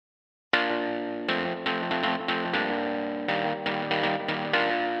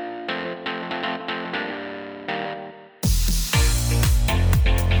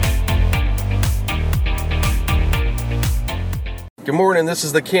Good morning, this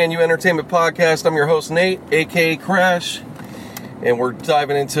is the Can You Entertainment Podcast. I'm your host, Nate, aka Crash, and we're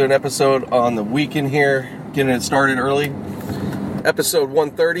diving into an episode on the weekend here, getting it started early. Episode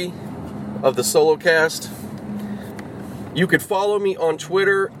 130 of the Solo Cast. You could follow me on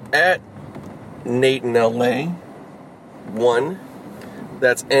Twitter at NateInLA1.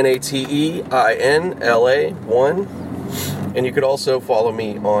 That's NATEINLA1. And you could also follow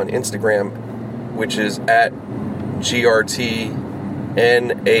me on Instagram, which is at GRTN8.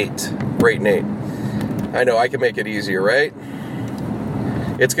 Great Nate. I know, I can make it easier, right?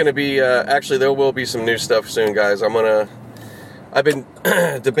 It's going to be, actually, there will be some new stuff soon, guys. I've been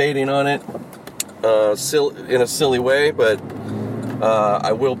debating on it in a silly way, but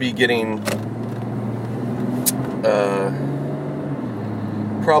I will be getting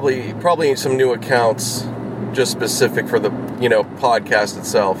probably some new accounts just specific for the, podcast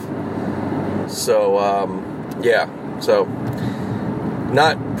itself. So, so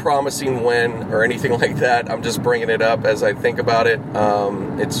not promising when or anything like that. I'm just bringing it up as I think about it.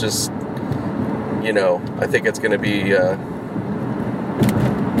 It's just, I think it's going to be,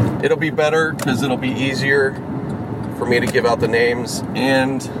 it'll be better because it'll be easier for me to give out the names,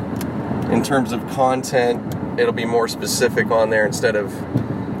 and in terms of content, it'll be more specific on there instead of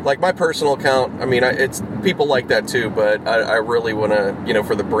like my personal account. I mean, it's people like that too, but I really want to,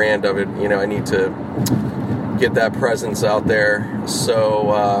 for the brand of it, I need to get that presence out there.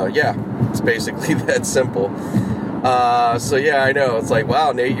 So, it's basically that simple. I know. It's like,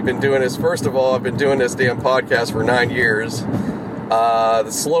 wow, Nate, you've been doing this. First of all, I've been doing this damn podcast for 9 years.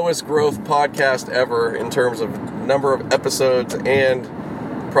 The slowest growth podcast ever in terms of number of episodes and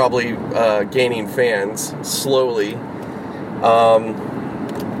probably gaining fans slowly.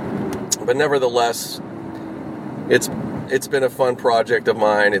 But nevertheless, it's been a fun project of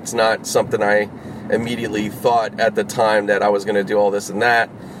mine. It's not something I immediately thought at the time that I was going to do all this and that.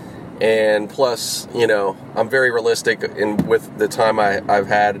 And plus, I'm very realistic with the time I've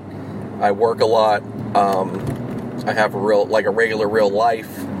had. I work a lot. I have a regular real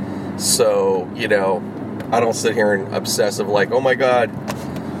life. So, I don't sit here and obsessive like, oh my God.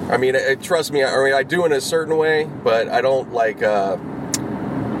 I mean, trust me, I do in a certain way, but I don't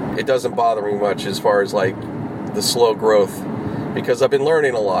it doesn't bother me much as far as like the slow growth, because I've been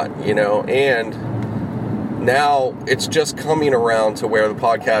learning a lot, and now it's just coming around to where the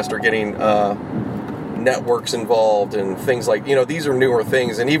podcasts are getting networks involved and things like, these are newer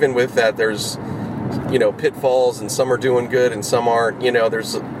things. And even with that, there's, pitfalls, and some are doing good and some aren't.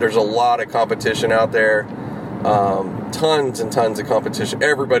 There's a lot of competition out there. Tons and tons of competition.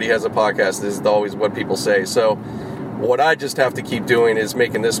 Everybody has a podcast, is always what people say. So what I just have to keep doing is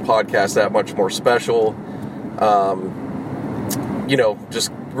making this podcast that much more special.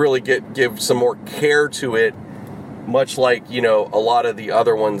 Just really give some more care to it, much like, a lot of the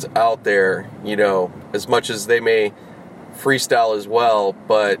other ones out there, as much as they may freestyle as well,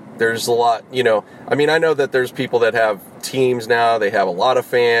 but there's a lot, I know that there's people that have teams now, they have a lot of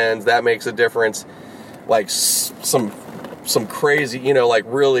fans, that makes a difference, like some crazy,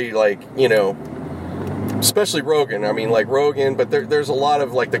 especially Rogan. I mean, like Rogan, but there's a lot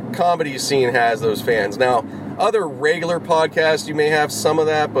of, like, the comedy scene has those fans. Now, other regular podcasts, you may have some of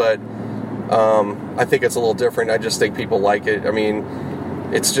that, but I think it's a little different. I just think people like it. I mean,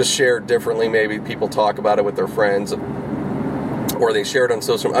 it's just shared differently. Maybe people talk about it with their friends, or they share it on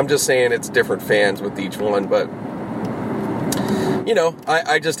social. I'm just saying it's different fans with each one, but,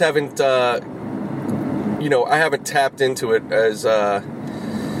 I just haven't, I haven't tapped into it as, as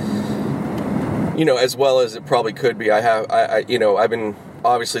well as it probably could be. I've been,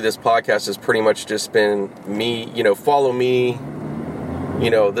 obviously this podcast has pretty much just been me, follow me,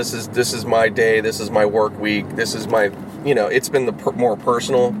 this is my day, this is my work week, this is my, it's been more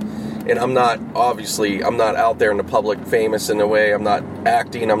personal, and I'm not out there in the public famous in a way. I'm not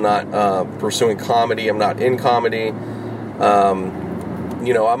acting, I'm not pursuing comedy, I'm not in comedy.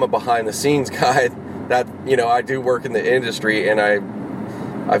 I'm a behind the scenes guy that, I do work in the industry, and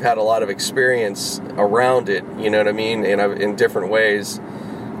I've had a lot of experience around it, you know what I mean? And in different ways,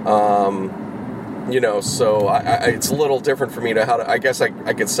 so it's a little different for me I guess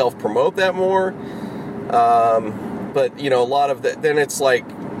I could self-promote that more. But, a lot of that, then it's like,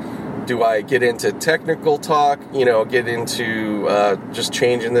 do I get into technical talk, get into, just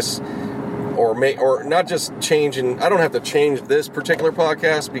changing this, or not just changing, I don't have to change this particular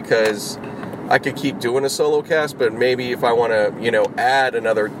podcast because I could keep doing a solo cast, but maybe if I want to, add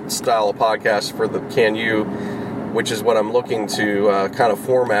another style of podcast for the Can You, which is what I'm looking to kind of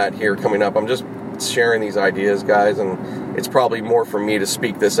format here coming up. I'm just sharing these ideas, guys, and it's probably more for me to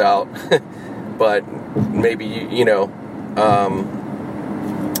speak this out, but maybe,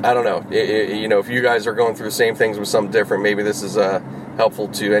 I don't know. If you guys are going through the same things with something different, maybe this is helpful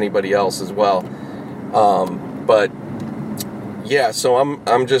to anybody else as well. But yeah, so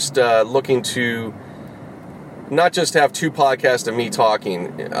I'm just looking to not just have 2 podcasts of me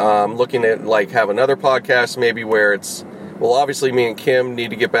talking. Looking at have another podcast maybe where it's, well, obviously me and Kim need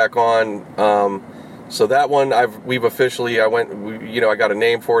to get back on. So that one I got a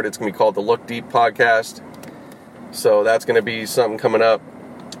name for it. It's gonna be called the Look Deep Podcast. So that's gonna be something coming up.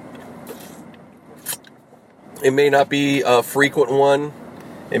 It may not be a frequent one.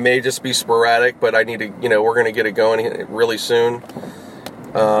 It may just be sporadic, but I need to, we're going to get it going really soon.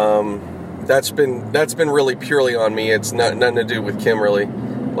 That's been really purely on me. It's nothing to do with Kim, really.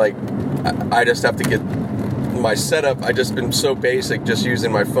 I just have to get my setup. I just been so basic, just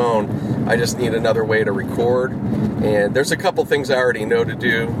using my phone. I just need another way to record. And there's a couple things I already know to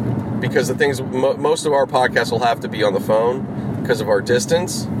do, because the things, most of our podcasts will have to be on the phone because of our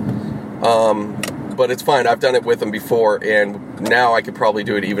distance. But it's fine. I've done it with them before, and now I could probably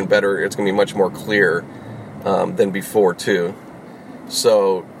do it even better. It's going to be much more clear than before, too.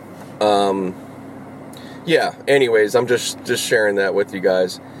 So, yeah. Anyways, I'm just sharing that with you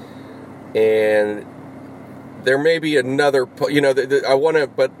guys. And there may be another, I want to,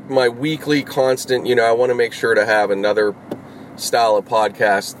 but my weekly constant, I want to make sure to have another style of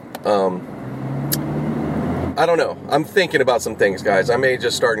podcast. I don't know. I'm thinking about some things, guys. I may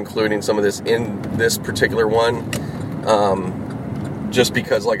just start including some of this in this particular one. Just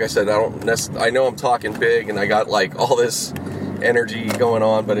because, like I said, I know I'm talking big and I got all this energy going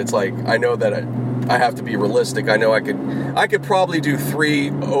on, but it's I know that I have to be realistic. I know I could probably do 3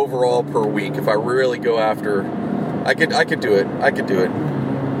 overall per week if I really go after. I could do it.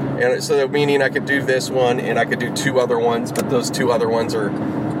 And so meaning I could do this one and I could do 2 other ones, but those 2 other ones are,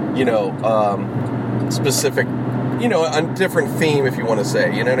 specific, a different theme, if you want to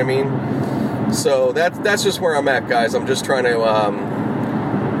say, you know what I mean? So that's just where I'm at, guys. I'm just trying to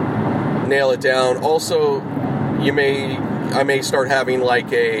nail it down. Also, I may start having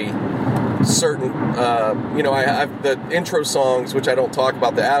a certain, I have the intro songs, which I don't talk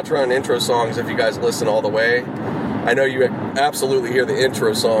about, the outro and intro songs, if you guys listen all the way. I know you absolutely hear the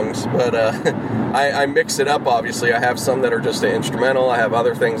intro songs, but I mix it up, obviously. I have some that are just an instrumental. I have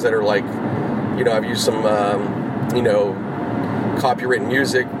other things that are I've used some, copywritten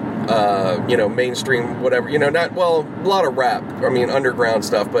music, mainstream, whatever, a lot of rap, underground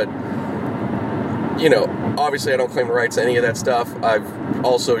stuff, but, obviously I don't claim the rights to any of that stuff. I've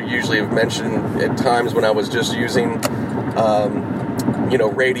also usually have mentioned at times when I was just using,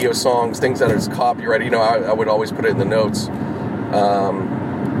 radio songs, things that is copyrighted, I would always put it in the notes,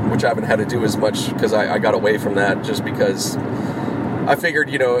 which I haven't had to do as much because I got away from that just because I figured,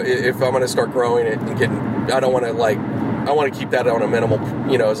 if I'm going to start growing it and getting, I want to keep that on a minimal,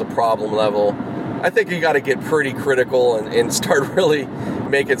 as a problem level. I think you got to get pretty critical and start really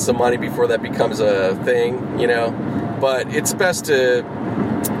making some money before that becomes a thing, but it's best to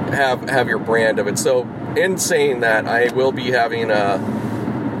have your brand of it. So in saying that, I will be having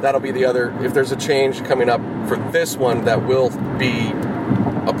that'll be the other, if there's a change coming up for this one, that will be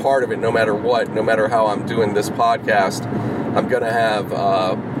a part of it no matter what, no matter how I'm doing this podcast. I'm going to have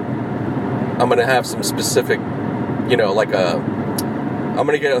some specific, I'm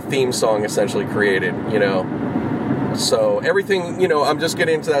going to get a theme song essentially created, So everything, I'm just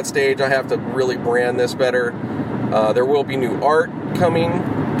getting into that stage. I have to really brand this better. There will be new art coming.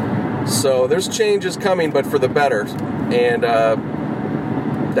 So there's changes coming, but for the better. And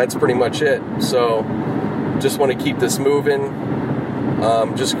that's pretty much it. So just want to keep this moving.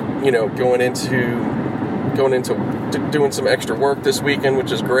 Just, going into doing some extra work this weekend, which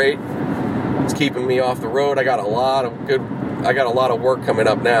is great. It's keeping me off the road. I got a lot of work coming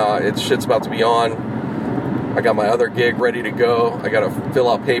up now. Shit's about to be on. I got my other gig ready to go. I got to fill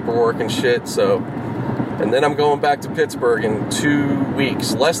out paperwork and shit. So, and then I'm going back to Pittsburgh in 2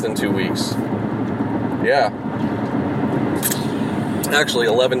 weeks, less than 2 weeks. Yeah. Actually,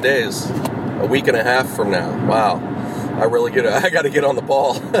 11 days, a week and a half from now. Wow. I got to get on the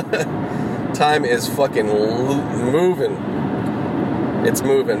ball. Time is fucking moving. It's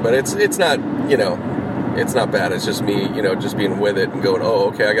moving, but it's not, it's not bad. It's just me, just being with it and going, oh,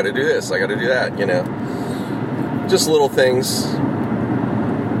 okay, I got to do this, I got to do that, Just little things.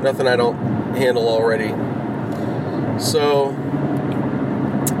 Nothing I don't handle already. So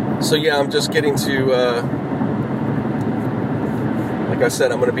yeah, I'm just getting to, like I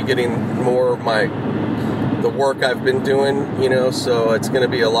said, I'm going to be getting more of the work I've been doing, so it's going to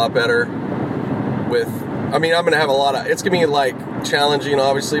be a lot better I'm going to have it's going to be challenging,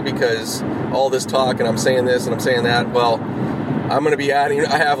 obviously, because all this talk and I'm saying this and I'm saying that, well, I'm going to be adding,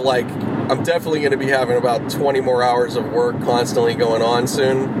 I'm definitely going to be having about 20 more hours of work constantly going on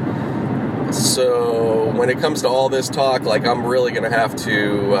soon. So when it comes to all this talk, like, I'm really going to have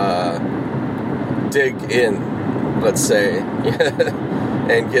to dig in, let's say,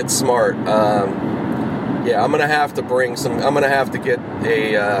 and get smart. Yeah, I'm going to have to get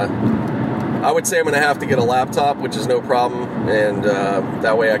I would say I'm going to have to get a laptop, which is no problem, and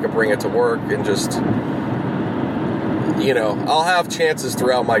that way I can bring it to work and just, I'll have chances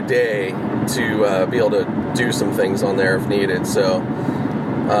throughout my day to be able to do some things on there if needed, so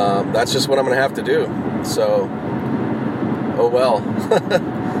that's just what I'm going to have to do, so, oh well.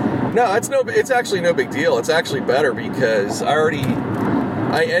 No, it's actually no big deal. It's actually better because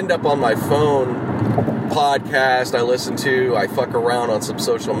I end up on my phone podcast I listen to, I fuck around on some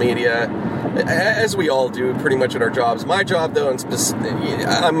social media, as we all do pretty much at our jobs. My job, though, I'm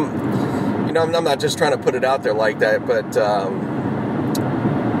not just trying to put it out there like that, but,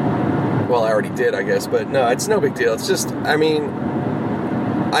 well, I already did, I guess, but no, it's no big deal. It's just, I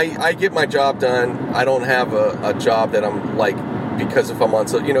get my job done. I don't have a job that I'm, like, because if I'm on,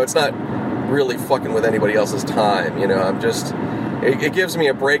 so, it's not really fucking with anybody else's time, I'm just, it gives me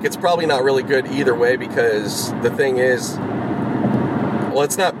a break. It's probably not really good either way, because the thing is, well,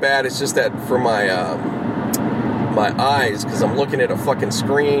 it's not bad, it's just that for my eyes, because I'm looking at a fucking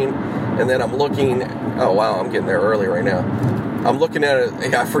screen, and then I'm looking, oh wow, I'm getting there early right now. I'm looking at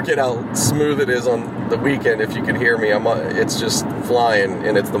it, I forget how smooth it is on the weekend, if you could hear me, it's just flying,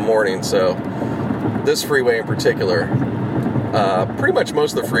 and it's the morning, so this freeway in particular, pretty much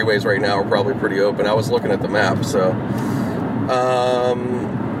most of the freeways right now are probably pretty open. I was looking at the map, so,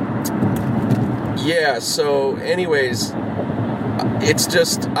 yeah, so anyways, it's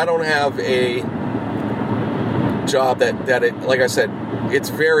just, I don't have a job that it, like I said, it's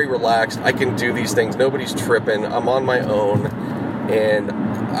very relaxed. I can do these things. Nobody's tripping. I'm on my own. And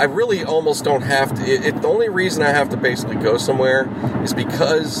I really almost don't have to, the only reason I have to basically go somewhere is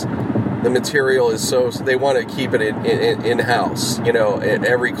because the material is so they want to keep it in-house, at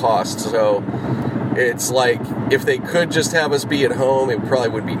every cost. So it's like, if they could just have us be at home, it probably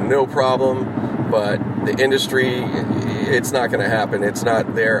would be no problem. But the industry, it's not going to happen. It's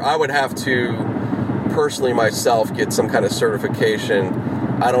not there. I would have to personally myself get some kind of certification.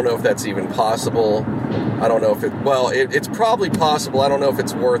 I don't know if that's even possible. I don't know if it's probably possible. I don't know if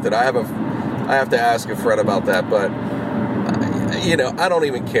it's worth it. I have to ask a friend about that, but I don't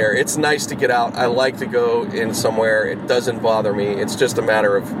even care. It's nice to get out. I like to go in somewhere. It doesn't bother me. It's just a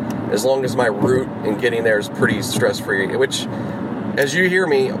matter of, as long as my route in getting there is pretty stress-free, which, as you hear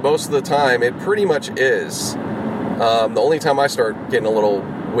me, most of the time, it pretty much is. The only time I start getting a little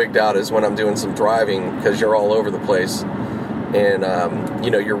wigged out is when I'm doing some driving, because you're all over the place, and,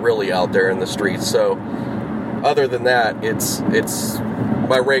 you're really out there in the streets. So, other than that, it's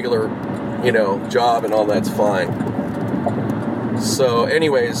my regular, job, and all that's fine. So,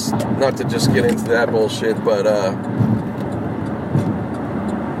 anyways, not to just get into that bullshit, but,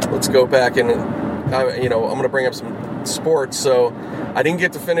 let's go back and, I'm going to bring up some sports. So I didn't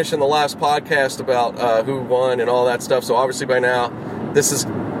get to finish in the last podcast about who won and all that stuff. So obviously by now, this is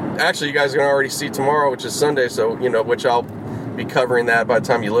actually, you guys are going to already see tomorrow, which is Sunday. So, which I'll be covering that by the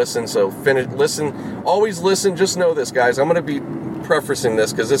time you listen. So always listen. Just know this, guys. I'm going to be prefacing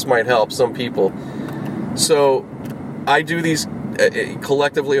this because this might help some people. So I do these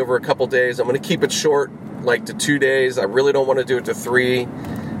collectively over a couple days. I'm going to keep it short, like to 2 days. I really don't want to do it to 3.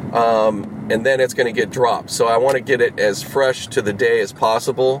 And then it's going to get dropped. So I want to get it as fresh to the day as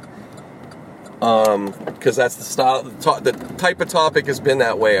possible, because that's the style, the type of topic has been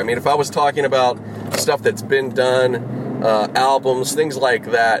that way. I mean, if I was talking about stuff that's been done, albums, things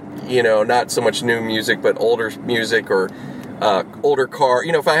like that, not so much new music, but older music or older car,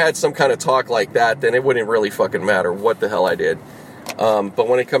 if I had some kind of talk like that, then it wouldn't really fucking matter what the hell I did. But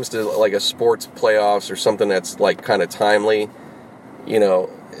when it comes to like a sports playoffs or something that's like kind of timely,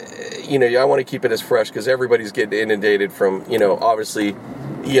 I want to keep it as fresh because everybody's getting inundated from, obviously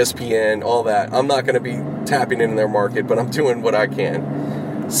ESPN, all that. I'm not going to be tapping into their market, but I'm doing what I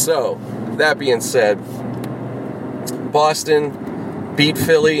can. So, that being said, Boston beat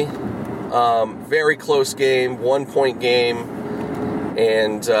Philly. Very close game, 1-point game.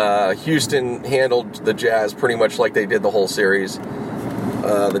 And Houston handled the Jazz pretty much like they did the whole series.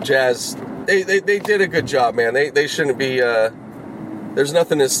 The Jazz, they did a good job, man. They shouldn't be... there's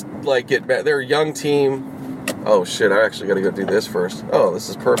nothing to get back. They're a young team. Oh shit, I actually got to go do this first. Oh, this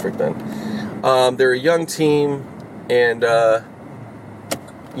is perfect then. They're a young team, and they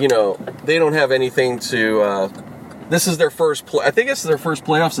don't have anything to. This is their first. I think this is their first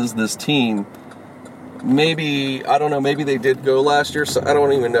playoffs as this team. maybe, I don't know, maybe they did go last year. So I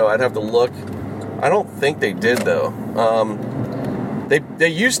don't even know. I'd have to look. I don't think they did, though. They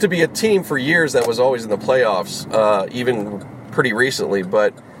used to be a team for years that was always in the playoffs, even pretty recently.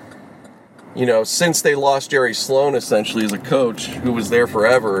 But, you know, since they lost Jerry Sloan, essentially, as a coach who was there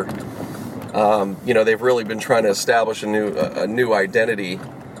forever, you know, they've really been trying to establish a new identity,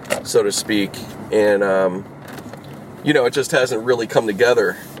 so to speak. And, you know, it just hasn't really come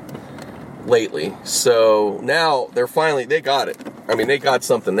together lately. So now they got it. I mean, they got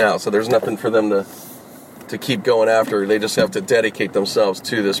something now, so there's nothing for them to keep going after. They just have to dedicate themselves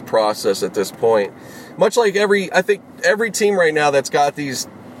to this process at this point. Much like I think every team right now that's got these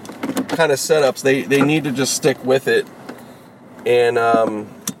kind of setups, they need to just stick with it and,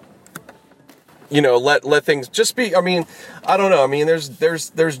 you know, let things just be. I mean, I don't know. I mean, there's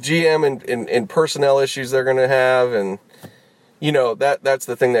GM and personnel issues they're going to have, and, you know, that's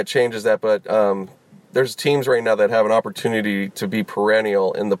the thing that changes that. But there's teams right now that have an opportunity to be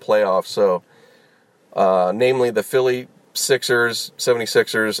perennial in the playoffs. So, namely the Philly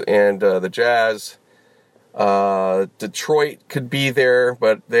 76ers, and the Jazz. Detroit could be there,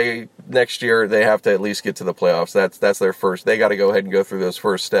 but next year they have to at least get to the playoffs. That's their first. They got to go ahead and go through those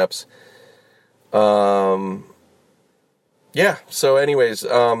first steps. Yeah. So, anyways,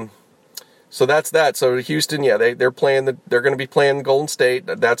 so that's that. So Houston, yeah, they're going to be playing Golden State.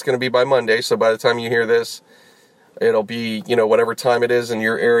 That's going to be by Monday. So by the time you hear this, it'll be, you know, whatever time it is in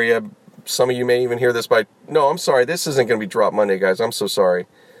your area. Some of you may even hear this no, I'm sorry. This isn't going to be dropped Monday, guys. I'm so sorry.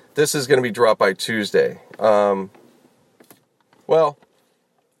 This is going to be dropped by Tuesday. Well,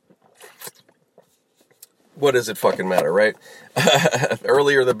 what does it fucking matter, right?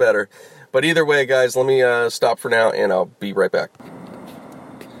 Earlier the better. But either way, guys, let me stop for now, and I'll be right back.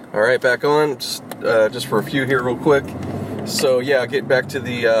 All right, back on, just for a few here real quick. So, yeah, get back to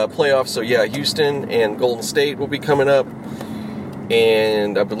the playoffs. So, yeah, Houston and Golden State will be coming up,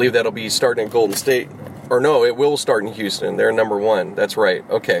 and I believe that'll be starting at Golden State. Or no, it will start in Houston. They're number one. That's right.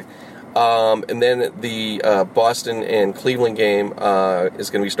 Okay. And then the Boston and Cleveland game is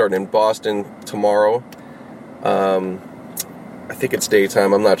going to be starting in Boston tomorrow. I think it's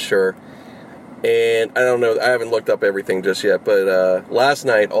daytime. I'm not sure. And I don't know, I haven't looked up everything just yet, but last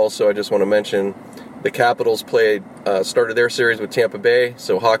night also, I just want to mention, the Capitals started their series with Tampa Bay,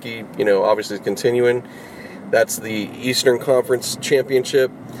 so hockey, you know, obviously is continuing. That's the Eastern Conference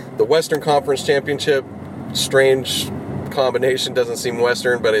Championship. The Western Conference Championship, strange combination, doesn't seem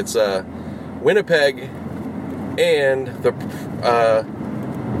Western, but it's Winnipeg and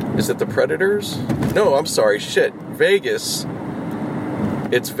is it the Predators? No, I'm sorry, Vegas.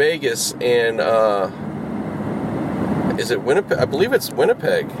 It's Vegas and, is it Winnipeg? I believe it's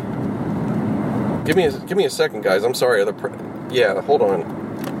Winnipeg. Give me a second, guys. I'm sorry. Yeah, hold on.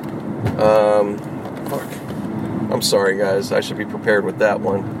 Fuck. I'm sorry, guys. I should be prepared with that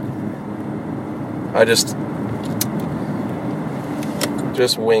one. I just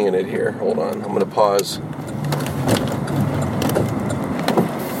winging it here. Hold on. I'm gonna pause.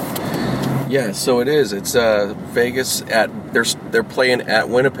 Yeah, so it is. It's Vegas they're playing at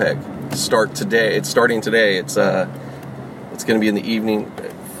Winnipeg. It's starting today. It's going to be in the evening,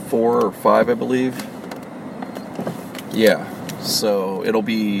 4 or 5, I believe. Yeah. So it'll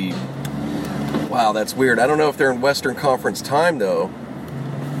be. Wow, that's weird. I don't know if they're in Western Conference time though,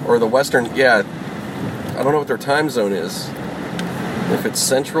 or the Western. Yeah, I don't know what their time zone is. If it's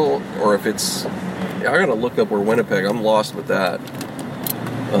Central or if it's. I gotta look up where Winnipeg. I'm lost with that.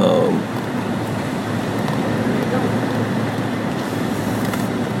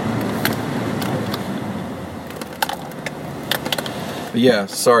 But yeah,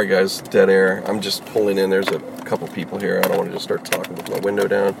 sorry guys, dead air. I'm just pulling in. There's a couple people here. I don't want to just start talking with my window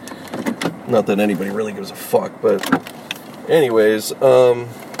down. Not that anybody really gives a fuck, but anyways,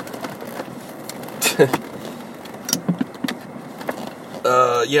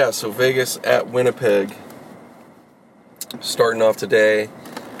 yeah, so Vegas at Winnipeg starting off today.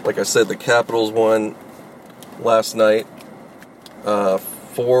 Like I said, the Capitals won last night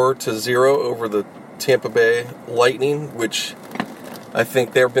 4-0 over the Tampa Bay Lightning, which I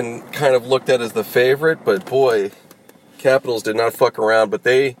think they've been kind of looked at as the favorite, but boy, Capitals did not fuck around. But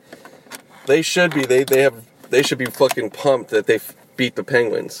they should be. They should be fucking pumped that they beat the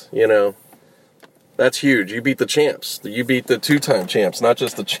Penguins. You know, that's huge. You beat the champs. You beat the 2-time champs, not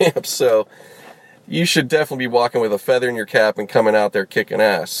just the champs. So you should definitely be walking with a feather in your cap and coming out there kicking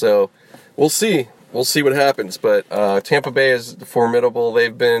ass. So we'll see. We'll see what happens. But Tampa Bay is formidable.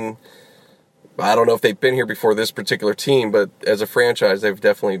 They've been. I don't know if they've been here before, this particular team, but as a franchise, they've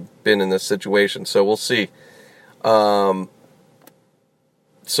definitely been in this situation. So we'll see.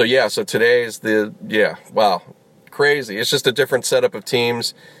 So today is wow, crazy. It's just a different setup of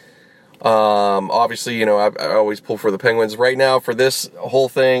teams. Obviously, I always pull for the Penguins. Right now, for this whole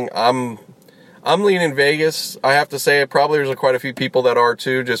thing, I'm leaning Vegas. I have to say, probably there's quite a few people that are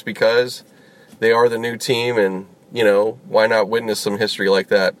too, just because they are the new team, and why not witness some history like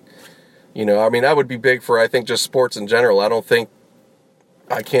that? That would be big for, I think, just sports in general. I'm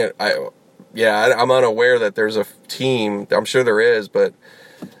unaware that there's a team. I'm sure there is, but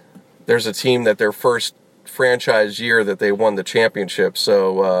there's a team that their first franchise year that they won the championship.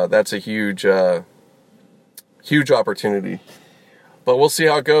 So that's a huge opportunity. But we'll see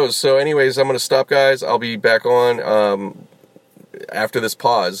how it goes. So anyways, I'm going to stop, guys. I'll be back on after this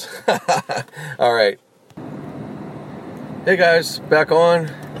pause. All right. Hey, guys. Back on.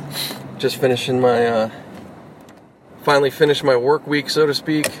 Just finishing finally finished my work week, so to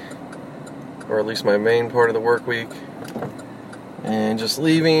speak. Or at least my main part of the work week. And just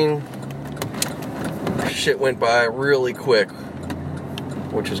leaving. Shit went by really quick,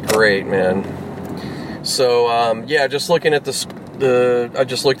 which is great, man. So, just looking at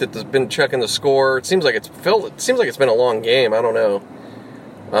been checking the score. It seems like it's been a long game. I don't know.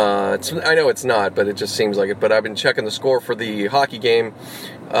 I know it's not, but it just seems like it. But I've been checking the score for the hockey game,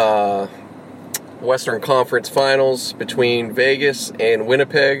 Western Conference Finals between Vegas and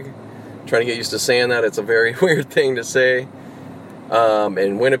Winnipeg. I'm trying to get used to saying that. It's a very weird thing to say.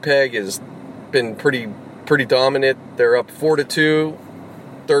 And Winnipeg has been pretty dominant. They're up 4-2.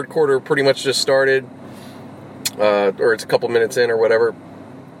 Third quarter pretty much just started. Or it's a couple minutes in or whatever.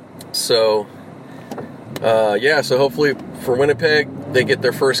 So, so hopefully for Winnipeg, they get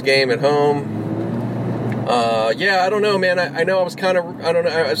their first game at home. I don't know, man. I know I was I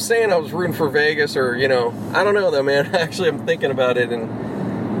was saying I was rooting for Vegas, or, I don't know though, man. Actually, I'm thinking about it, and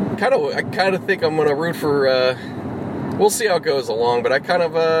I kind of think I'm going to root for, we'll see how it goes along, but I kind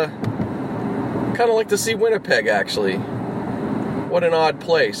of like to see Winnipeg, actually. What an odd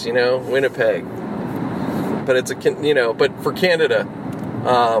place, Winnipeg. But it's but for Canada,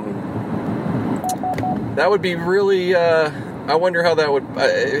 that would be really, I wonder how that would,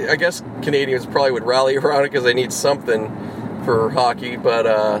 I guess Canadians probably would rally around it because they need something for hockey, but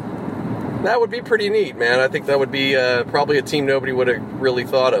that would be pretty neat, man. I think that would be probably a team nobody would have really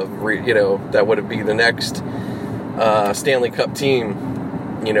thought of, that would be the next Stanley Cup team,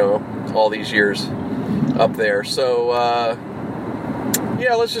 all these years up there. So,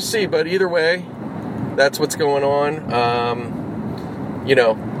 let's just see, but either way, that's what's going on.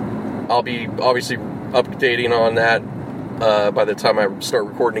 I'll be obviously updating on that by the time I start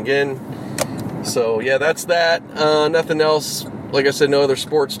recording again. So, that's that. Nothing else. Like I said, no other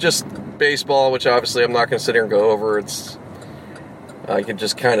sports, just baseball, which obviously I'm not going to sit here and go over. I can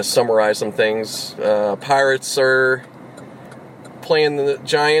just kind of summarize some things. Pirates are playing the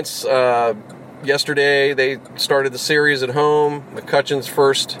Giants. Yesterday, they started the series at home. McCutchen's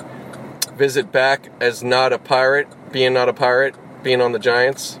first visit back as being not a Pirate, being on the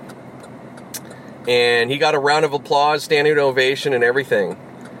Giants. And he got a round of applause, standing ovation, and everything.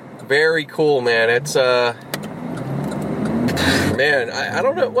 Very cool, man. It's, I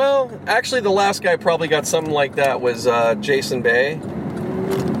don't know. Well, actually, the last guy probably got something like that was Jason Bay.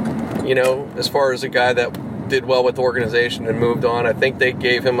 As far as a guy that did well with the organization and moved on, I think they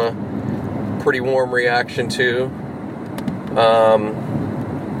gave him a pretty warm reaction too.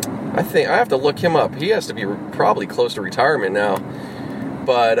 I think I have to look him up. He has to be probably close to retirement now.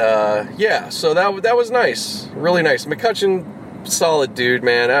 But, so that was nice. Really nice. McCutchen, solid dude,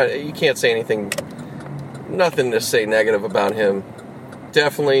 man. You can't say nothing to say negative about him.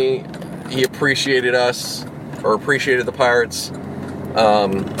 Definitely, he appreciated us, or appreciated the Pirates.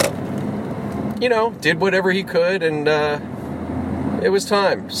 Did whatever he could, and it was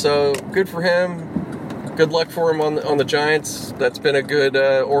time. So, good for him. Good luck for him on the Giants. That's been a good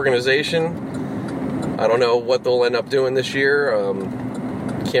organization. I don't know what they'll end up doing this year.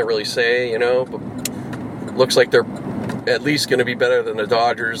 Can't really say, but looks like they're at least going to be better than the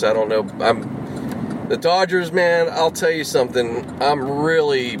Dodgers. I don't know. The Dodgers, man, I'll tell you something. I'm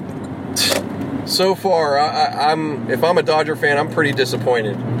really, so far, if I'm a Dodger fan, I'm pretty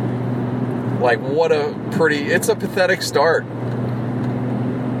disappointed. Like, it's a pathetic start.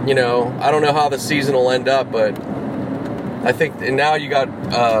 I don't know how the season will end up, but I think, and now you got,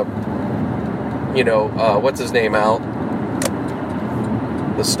 what's his name out?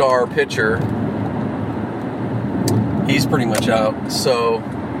 The star pitcher. He's pretty much out. So,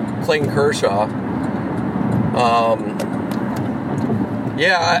 Clayton Kershaw.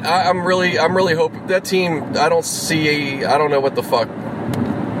 I'm really hoping that team. I don't know what the fuck.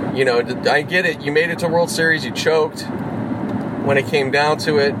 I get it. You made it to World Series. You choked. when it came down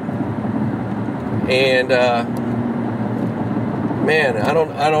to it. And man, I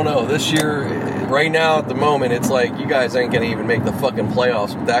don't know. This year, right now at the moment, it's like you guys ain't gonna even make the fucking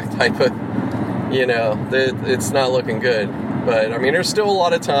playoffs with that type of, it's not looking good. But I mean, there's still a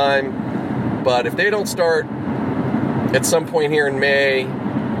lot of time. But if they don't start at some point here in May,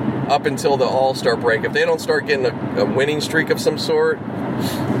 up until the All-Star break, if they don't start getting a winning streak of some sort,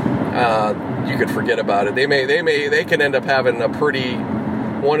 you could forget about it. They can end up having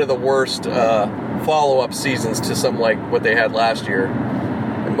one of the worst follow-up seasons to something like what they had last year.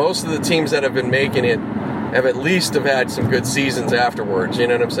 And most of the teams that have been making it have at least have had some good seasons afterwards. You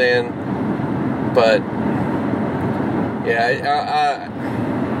know what I'm saying? But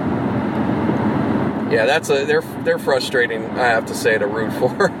they're frustrating, I have to say, to root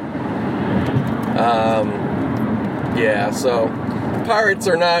for. So Pirates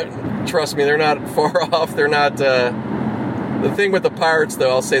are not, trust me, they're not far off. They're not, the thing with the Pirates,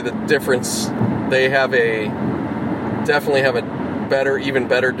 though, I'll say the difference, they definitely have a even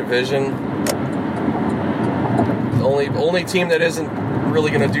better division. The only team that isn't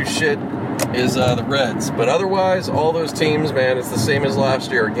really going to do shit is the Reds. But otherwise, all those teams, man, it's the same as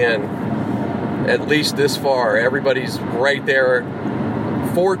last year again. At least this far, everybody's right there.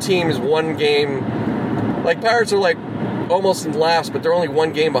 4 teams, 1 game. Like, Pirates are like almost in last, but they're only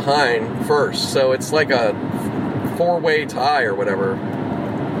 1 game behind first. So it's like a 4-way tie or whatever.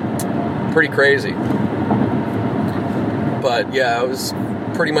 Pretty crazy. But yeah, it was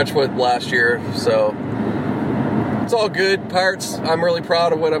pretty much what last year. So it's all good. Pirates, I'm really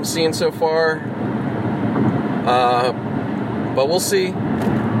proud of what I'm seeing so far. But we'll see.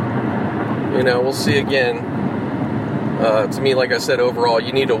 We'll see again. To me, like I said, overall,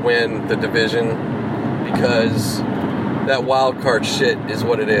 you need to win the division because that wild card shit is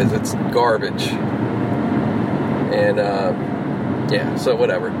what it is. It's garbage. And, so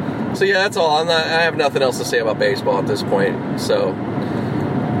whatever. So, yeah, that's all. I have nothing else to say about baseball at this point. So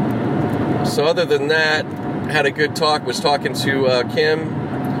other than that, had a good talk. Was talking to Kim,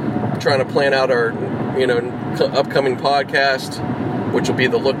 trying to plan out our, upcoming podcast, which will be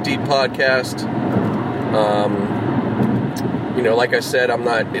the Look Deep podcast. Like I said,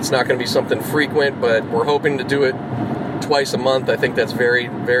 it's not going to be something frequent, but we're hoping to do it twice a month. I think that's very,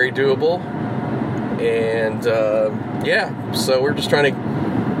 very doable. And, so we're just trying to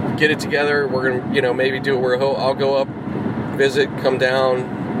get it together. We're going to, maybe do it where I'll go up, visit, come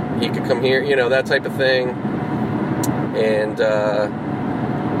down. He could come here, that type of thing. And,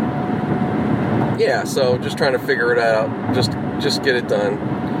 so just trying to figure it out. Just get it done.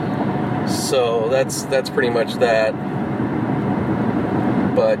 So that's pretty much that.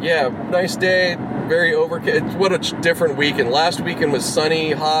 But yeah, nice day. Very overcast. What a different weekend. Last weekend was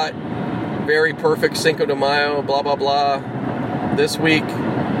sunny, hot, very perfect Cinco de Mayo, blah, blah, blah. This week,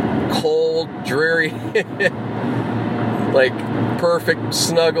 cold, dreary, like perfect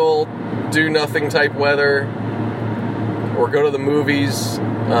snuggle, do nothing type weather, or go to the movies.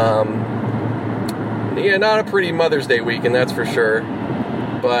 Not a pretty Mother's Day weekend, that's for sure.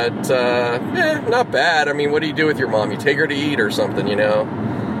 But, not bad. I mean, what do you do with your mom? You take her to eat or something,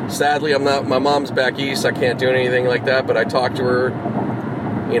 Sadly, my mom's back east. I can't do anything like that, but I talked to her,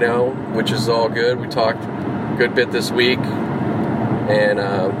 which is all good. We talked a good bit this week,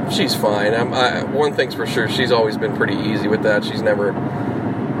 and she's fine. One thing's for sure, she's always been pretty easy with that. She's never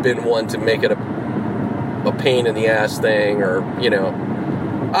been one to make it a pain in the ass thing, or,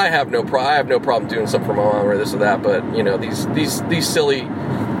 I have no problem doing something for my mom or this or that, but, these silly...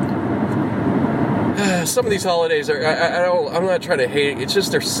 some of these holidays are, I'm not trying to hate it. It's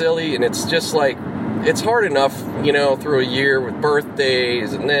just they're silly, and it's just like, it's hard enough, through a year with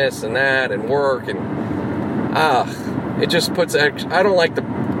birthdays and this and that and work, and it just puts I don't like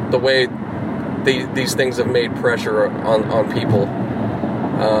the way these things have made pressure on people.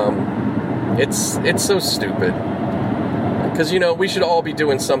 It's so stupid. Because, we should all be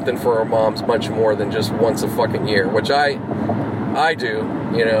doing something for our moms much more than just once a fucking year, which I do,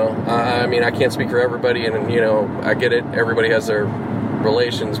 I mean, I can't speak for everybody, and, I get it. Everybody has their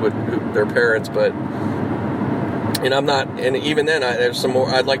relations with their parents, but, and I'm not, and even then, there's some more,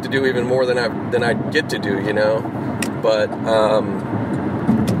 I'd like to do even more than I get to do, but,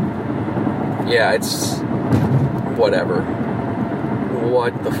 it's whatever.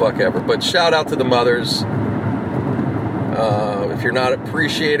 What the fuck ever. But shout out to the mothers. If you're not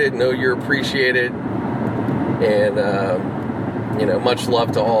appreciated, know you're appreciated. And, much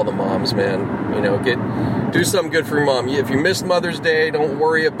love to all the moms, man. Do something good for your mom. If you missed Mother's Day, don't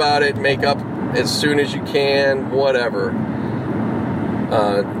worry about it. Make up as soon as you can, whatever.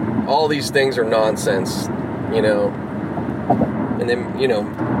 All these things are nonsense, And then,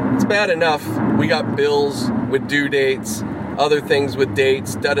 it's bad enough. We got bills with due dates, other things with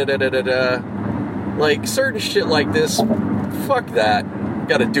dates, da-da-da-da-da-da. Like, certain shit like this, fuck that.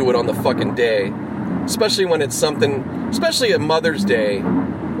 Gotta do it on the fucking day. Especially when it's something, especially a Mother's Day,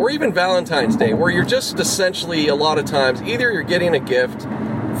 or even Valentine's Day, where you're just essentially, a lot of times, either you're getting a gift,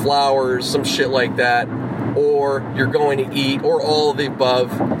 flowers, some shit like that, or you're going to eat, or all of the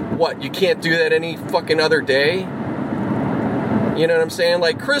above. What, you can't do that any fucking other day? You know what I'm saying?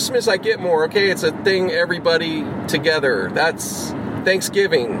 Like, Christmas, I get more, okay? It's a thing, everybody together. That's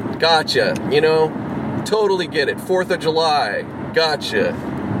Thanksgiving, gotcha, Totally get it. 4th of July, gotcha.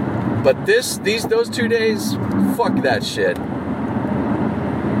 But those 2 days, fuck that shit.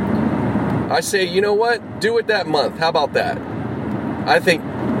 I say, you know what? Do it that month. How about that? I think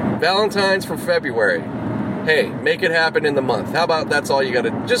Valentine's for February. Hey, make it happen in the month. How about that's all you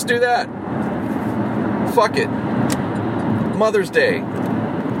gotta... Just do that. Fuck it. Mother's Day.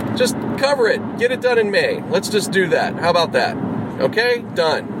 Just cover it. Get it done in May. Let's just do that. How about that? Okay?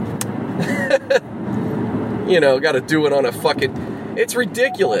 Done. Gotta do it on a fucking... It's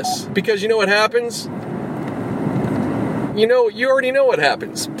ridiculous. Because you know what happens? You already know what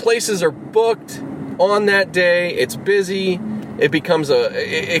happens. Places are booked on that day. It's busy. It becomes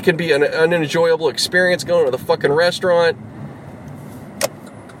it can be an unenjoyable experience going to the fucking restaurant.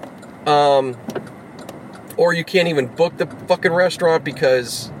 Or you can't even book the fucking restaurant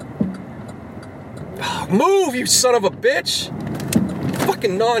because... Move, you son of a bitch!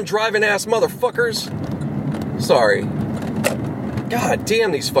 Fucking non-driving ass motherfuckers. Sorry. God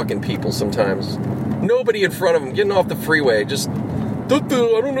damn these fucking people sometimes. Nobody in front of them getting off the freeway. Just, I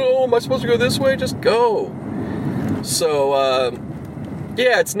don't know, am I supposed to go this way? Just go. So,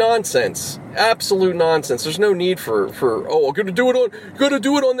 yeah, it's nonsense. Absolute nonsense. There's no need for I'm gonna do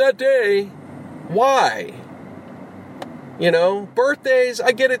it on that day. Why? Birthdays,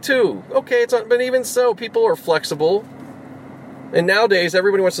 I get it too. Okay, but even so, people are flexible. And nowadays,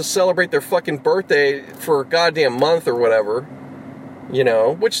 everybody wants to celebrate their fucking birthday for a goddamn month or whatever.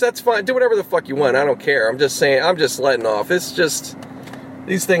 Which that's fine. Do whatever the fuck you want. I don't care. I'm just saying, I'm just letting off. It's just,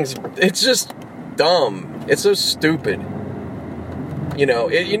 these things, it's just dumb. It's so stupid. You know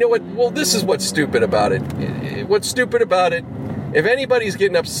what? Well, this is what's stupid about it. What's stupid about it, if anybody's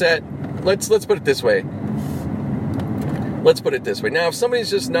getting upset, let's put it this way. Now, if somebody's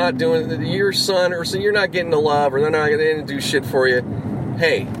just not doing, your son, or so you're not getting the love, or they're not going to do shit for you,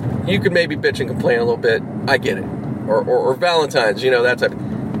 hey, you could maybe bitch and complain a little bit. I get it. Or Valentine's, that type.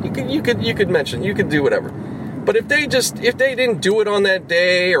 You could mention, you could do whatever. But if they didn't do it on that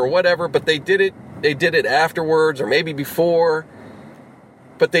day or whatever, but they did it afterwards or maybe before,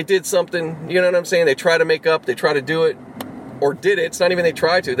 but they did something, you know what I'm saying? They try to make up, they try to do it, or did it. It's not even they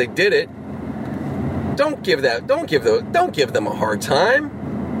tried to, they did it. Don't give them a hard time.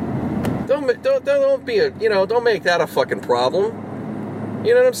 Don't make that a fucking problem.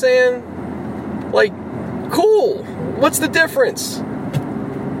 You know what I'm saying? Like, cool. What's the difference?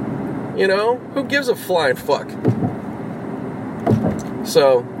 Who gives a flying fuck?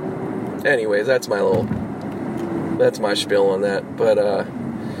 So, anyways, that's my spiel on that. But,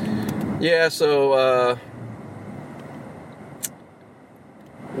 yeah, so,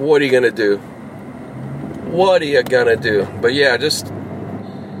 what are you gonna do? But yeah, just,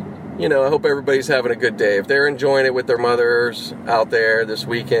 I hope everybody's having a good day. If they're enjoying it with their mothers out there this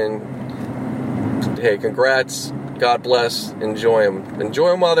weekend, hey, congrats. God bless. Enjoy them.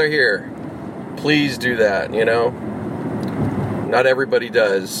 Enjoy them while they're here. Please do that, Not everybody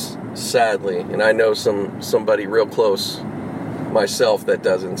does, sadly. And I know somebody real close myself that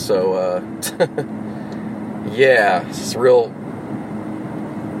doesn't. So, yeah, it's real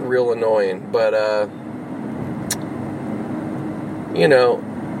annoying. But,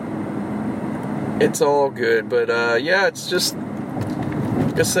 it's all good. But, yeah, it's just,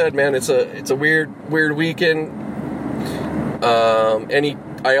 like I said, man, it's a weird weekend.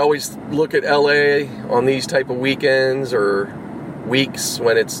 I always look at LA on these type of weekends or weeks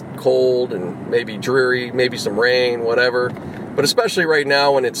when it's cold and maybe dreary, maybe some rain, whatever. But especially right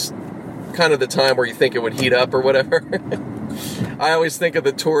now when it's kind of the time where you think it would heat up or whatever. I always think of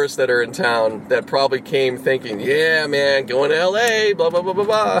the tourists that are in town that probably came thinking, yeah, man, going to LA, blah, blah, blah, blah,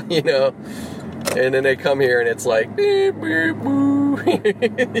 blah, And then they come here and it's like, beep, beep, boo.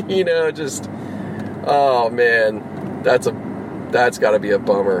 Just, oh, man, that's got to be a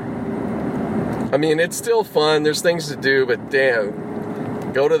bummer. I mean, it's still fun. There's things to do, but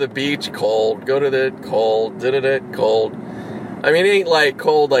damn, go to the beach, cold. Go to the cold, cold. I mean, it ain't like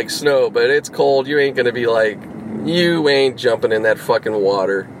cold like snow, but it's cold. You ain't gonna be like, you ain't jumping in that fucking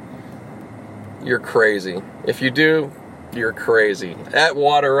water. You're crazy. If you do, you're crazy. That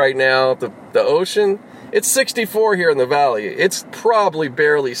water right now, the ocean, it's 64 here in the valley. It's probably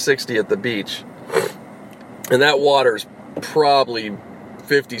barely 60 at the beach. And that water's probably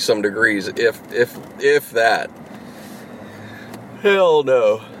 50 some degrees, if that. Hell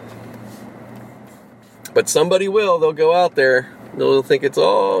no. But somebody will. They'll go out there. They'll think it's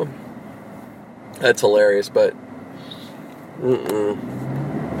all. That's hilarious, but.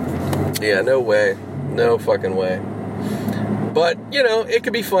 Yeah, no way. No fucking way. But, you know, it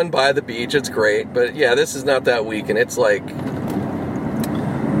could be fun by the beach. It's great. But, yeah, this is not that week. And it's like.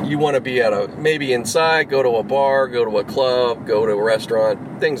 You want to be maybe inside, go to a bar, go to a club, go to a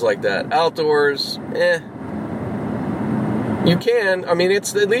restaurant, things like that. Outdoors, you can. I mean,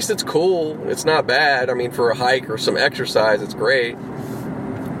 at least it's cool. It's not bad. I mean, for a hike or some exercise, it's great.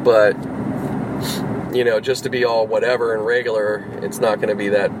 But, you know, just to be all whatever and regular, it's not going to be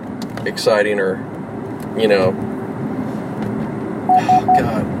that exciting or, you know, oh,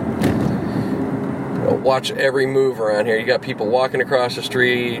 God. Watch every move around here. You got people walking across the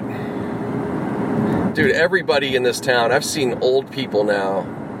street. Dude, everybody in this town, I've seen old people now,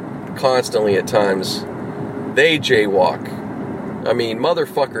 constantly at times, they jaywalk. I mean,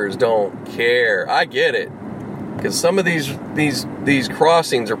 motherfuckers don't care. I get it. Because some of these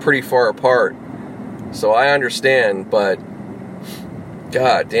crossings are pretty far apart. So I understand, but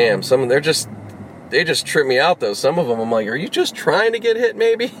God damn, they just trip me out though. Some of them I'm like, are you just trying to get hit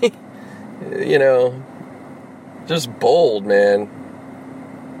maybe? You know, just bold, man.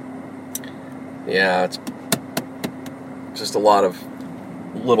 Yeah, it's just a lot of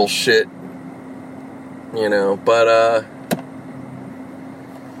little shit, you know, but,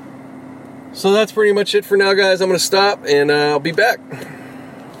 so that's pretty much it for now, guys. I'm going to stop, and I'll be back.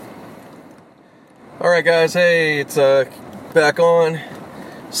 Alright, guys, hey, it's back on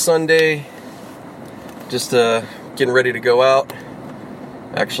Sunday. Just getting ready to go out.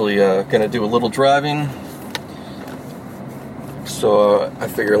 Actually, gonna do a little driving. So I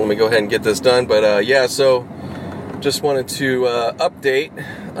figure let me go ahead and get this done. But yeah, so just wanted to update.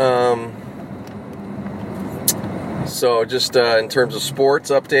 So just in terms of sports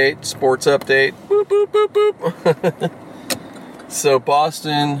update. Boop, boop, boop, boop. So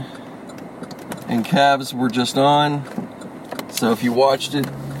Boston and Cavs were just on. So if you watched it,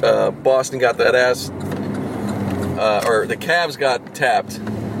 Boston got that ass. Or the Cavs got tapped,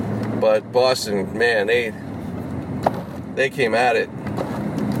 but Boston, man, they came at it.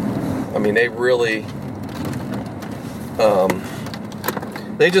 I mean, they really,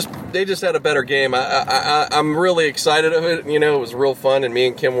 they just had a better game. I'm really excited of it. You know, it was real fun, and me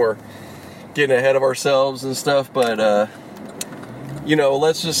and Kim were getting ahead of ourselves and stuff. But you know,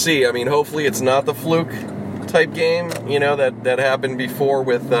 let's just see. I mean, hopefully it's not the fluke type game. You know that happened before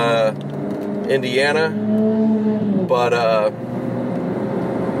with Indiana. But I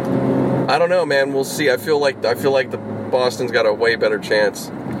don't know, man. We'll see. I feel like the Boston's got a way better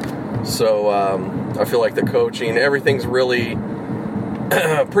chance. So I feel like the coaching, everything's really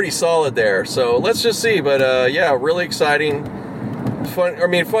pretty solid there. So let's just see. But yeah, really exciting, fun. I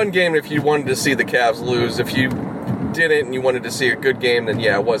mean, fun game if you wanted to see the Cavs lose. If you didn't and you wanted to see a good game, then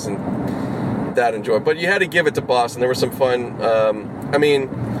yeah, it wasn't that enjoyable. But you had to give it to Boston. There was some fun. I mean,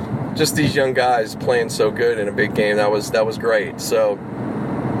 just these young guys playing so good in a big game. That was great. So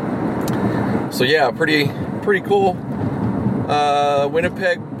yeah, pretty cool.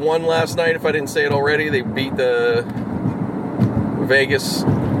 Winnipeg won last night, if I didn't say it already. They beat the Vegas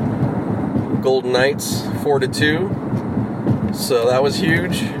Golden Knights 4-2. So that was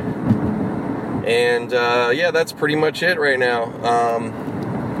huge. And yeah, that's pretty much it right now.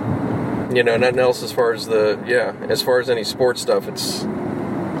 You know, nothing else as far as any sports stuff. It's,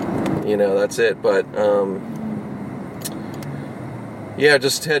 you know, that's it. But yeah,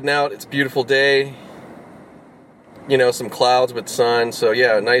 just heading out. It's a beautiful day. You know, some clouds but sun. So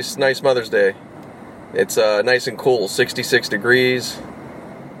yeah, nice Mother's Day. It's nice and cool, 66 degrees.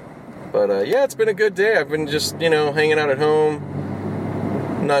 But yeah, it's been a good day. I've been just, you know, hanging out at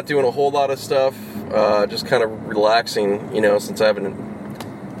home, not doing a whole lot of stuff, just kind of relaxing, you know, since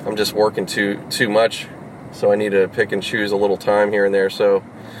I'm just working too much, so I need to pick and choose a little time here and there. So,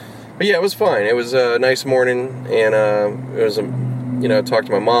 but yeah, it was fine. It was a nice morning, and it was you know, talked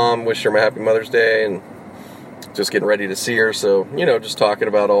to my mom, wished her a happy Mother's Day, and just getting ready to see her. So, you know, just talking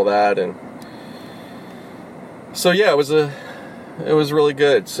about all that, and so yeah, it was really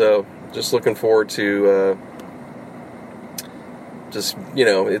good. So just looking forward to just, you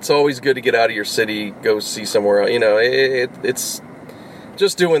know, it's always good to get out of your city, go see somewhere else. You know, it's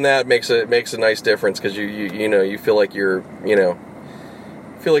just doing that makes a nice difference, because you know, you feel like you're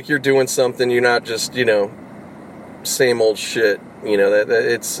doing something. You're not just, you know, same old shit. You know, that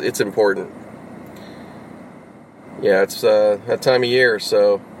it's important. Yeah, it's that time of year,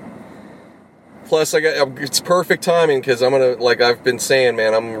 so. Plus, it's perfect timing because I'm gonna, like I've been saying,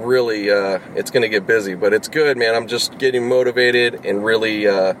 man, I'm really, it's gonna get busy, but it's good, man. I'm just getting motivated and really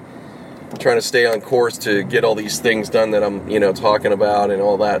trying to stay on course to get all these things done that I'm, talking about and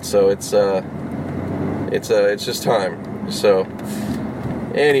all that. So it's just time. So,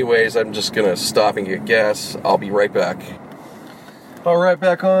 anyways, I'm just gonna stop and get gas. I'll be right back. All right,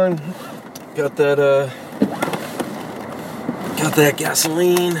 back on. Got that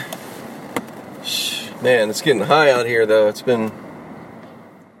gasoline. Man, it's getting high out here, though. It's been,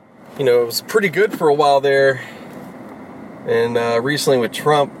 it was pretty good for a while there. And recently with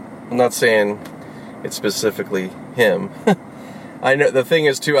Trump, I'm not saying it's specifically him. I know the thing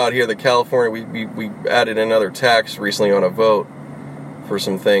is, too, out here, the California, we added another tax recently on a vote for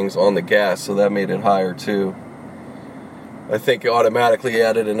some things on the gas, so that made it higher, too. I think it automatically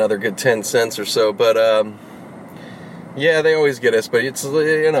added another good 10 cents or so, but, yeah, they always get us, but it's,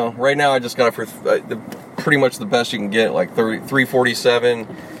 right now I just got it for pretty much the best you can get, like $3.47.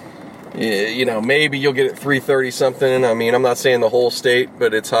 Maybe you'll get it $3.30 something. I mean, I'm not saying the whole state,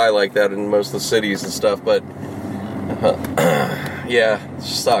 but it's high like that in most of the cities and stuff, but yeah, it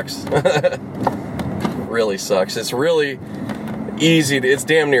sucks. Really sucks. It's really easy. It's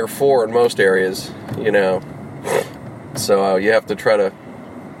damn near 4 in most areas, so you have to try to.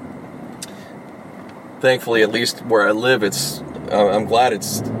 Thankfully, at least where I live, I'm glad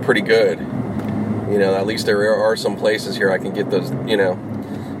it's pretty good. At least there are some places here I can get those,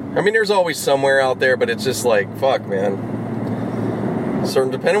 I mean, there's always somewhere out there, but it's just like, fuck, man.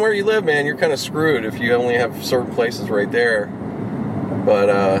 Depending on where you live, man, you're kind of screwed if you only have certain places right there. But,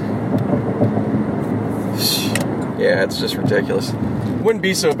 yeah, it's just ridiculous. Wouldn't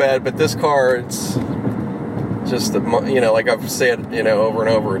be so bad, but this car, it's just, like I've said, over and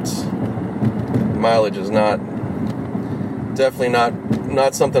over, mileage is definitely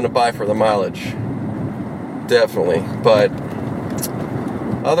not something to buy for the mileage. Definitely. But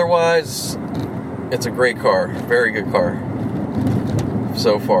otherwise, it's a great car. Very good car.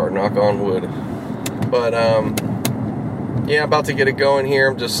 So far, knock on wood. But, yeah, about to get it going here.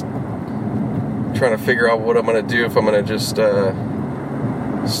 I'm just trying to figure out what I'm going to do, if I'm going to just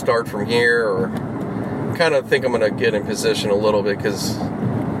start from here, or kind of think I'm going to get in position a little bit, because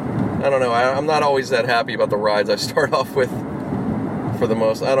I don't know, I'm not always that happy about the rides I start off with, for the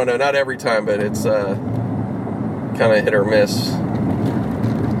most. I don't know, not every time, but it's kind of hit or miss.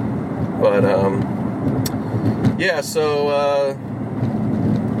 But yeah, so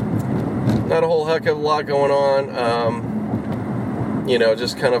not a whole heck of a lot going on.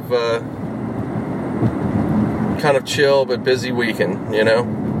 Just kind of chill but busy weekend.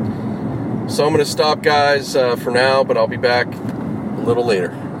 So I'm gonna stop, guys, for now, but I'll be back a little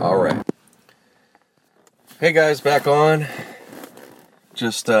later. All right. Hey guys, back on.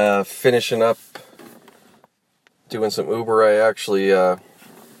 Just finishing up doing some Uber. I actually gonna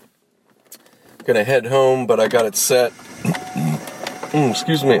head home, but I got it set.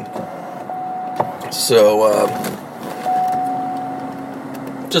 Excuse me. So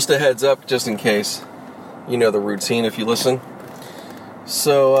just a heads up, just in case. You know the routine if you listen.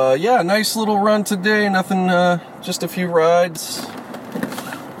 So yeah, nice little run today. Nothing, just a few rides.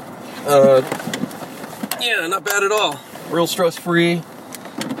 Yeah, not bad at all. Real stress-free.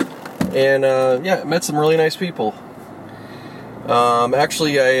 And, yeah, met some really nice people.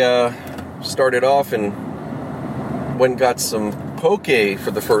 Actually, I started off and went and got some poke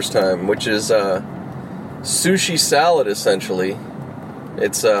for the first time, which is sushi salad, essentially.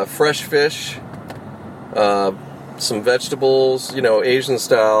 It's fresh fish, some vegetables, Asian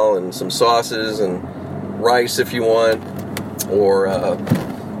style, and some sauces, and rice if you want, or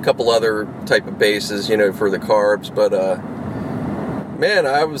couple other type of bases, for the carbs. But man,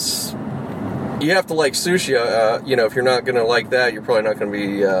 you have to like sushi. If you're not gonna like that, you're probably not gonna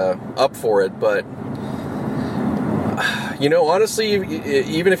be up for it. But honestly,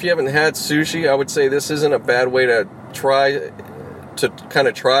 even if you haven't had sushi, I would say this isn't a bad way to try it.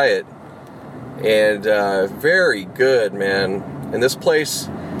 And very good, man. And this place,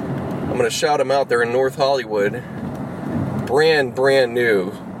 I'm gonna shout them out. They're in North Hollywood. Brand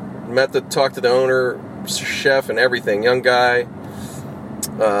new. Talked to the owner, chef, and everything. Young guy.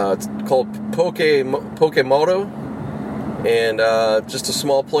 It's called Pokemoto, and just a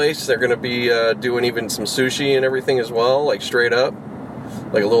small place. They're gonna be doing even some sushi and everything as well, like straight up,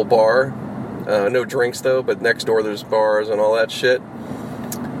 like a little bar. No drinks though, but next door there's bars and all that shit.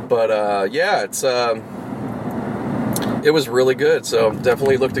 But yeah, it was really good. So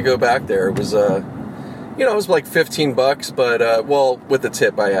definitely look to go back there. It it was like $15, but, well, with the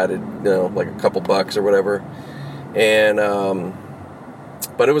tip I added, like a couple bucks or whatever. And,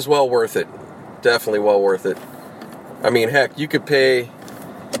 but it was well worth it. Definitely well worth it. I mean, heck, you could pay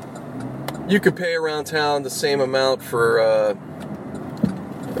around town the same amount for,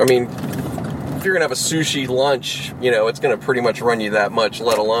 I mean, if you're going to have a sushi lunch, it's going to pretty much run you that much,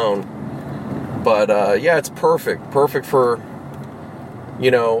 let alone. But, yeah, it's perfect. Perfect for,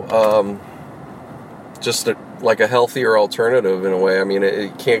 just like a healthier alternative in a way. I mean,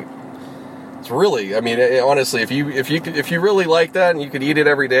 it can't, it's really, I mean, honestly, if you really like that and you could eat it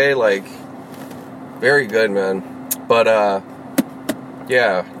every day, like, very good, man. But,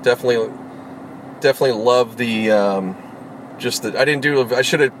 yeah, definitely love the, I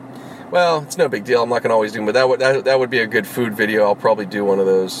should have, well, it's no big deal. I'm not going to always do them, but that would be a good food video. I'll probably do one of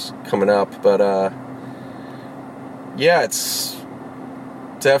those coming up. But, yeah, it's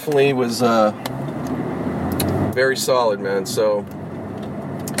definitely was, very solid, man. So,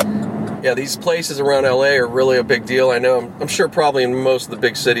 yeah, these places around LA are really a big deal. I know, I'm sure probably in most of the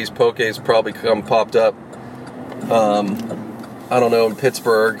big cities, Poke's probably popped up. I don't know, in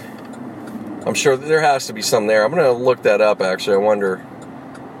Pittsburgh. I'm sure there has to be some there. I'm going to look that up, actually. I wonder.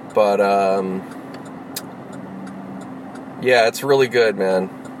 But, yeah, it's really good, man.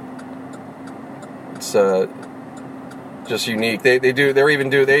 It's, just unique. They even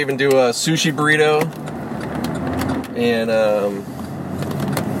do a sushi burrito. And,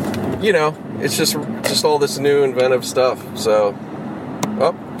 it's just all this new inventive stuff. So,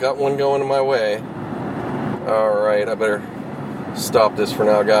 got one going in my way. All right, I better stop this for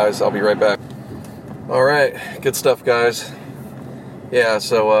now, guys. I'll be right back. All right, good stuff, guys. Yeah,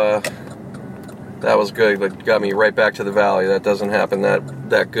 so that was good. That got me right back to the valley. That doesn't happen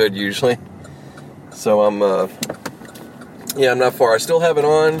that good usually. So I'm not far. I still have it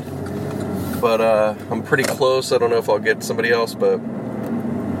on, but I'm pretty close. I don't know if I'll get somebody else, but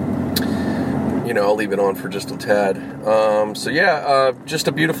I'll leave it on for just a tad. So yeah, just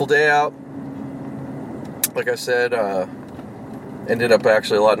a beautiful day out. Like I said, ended up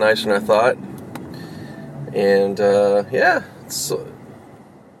actually a lot nicer than I thought. And yeah, it's a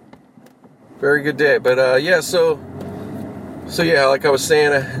very good day. But yeah, so yeah, like I was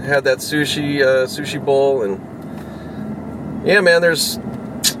saying, I had that sushi bowl, and yeah, man, there's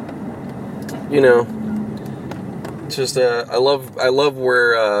just I love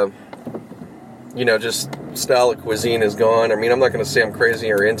where just style of cuisine is gone. I mean, I'm not going to say I'm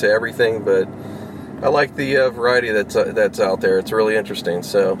crazy or into everything, but I like the variety that's out there. It's really interesting.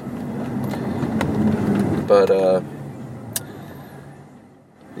 So, but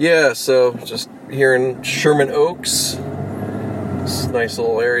yeah. So just here in Sherman Oaks, it's a nice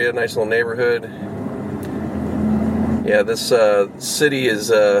little area, nice little neighborhood. Yeah, this city is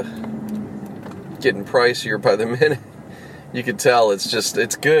getting pricier by the minute. You can tell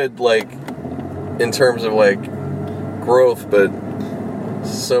it's good, like in terms of like growth, but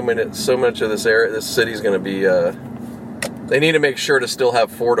so much of this area, this city's going to be, they need to make sure to still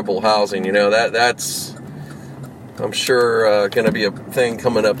have affordable housing. That's I'm sure going to be a thing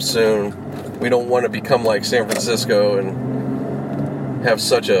coming up soon. We don't want to become like San Francisco and have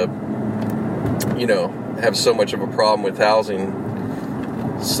such a, have so much of a problem with housing.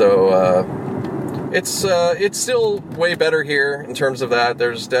 So it's still way better here in terms of that.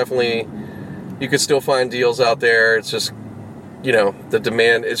 There's definitely, you could still find deals out there. It's just, the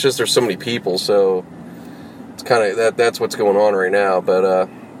demand, it's just there's so many people, so it's kind of that's what's going on right now. But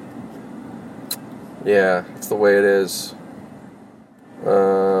yeah, it's the way it is.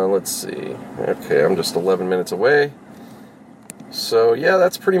 Let's see. Okay, I'm just 11 minutes away. So yeah,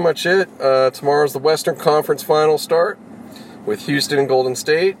 that's pretty much it. Tomorrow's the Western Conference Finals start with Houston and Golden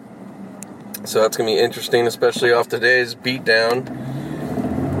State. So that's going to be interesting, especially off today's beatdown.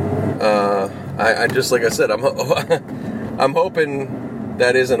 I just, like I said, I'm hoping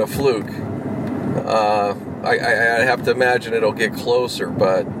that isn't a fluke. I have to imagine it'll get closer,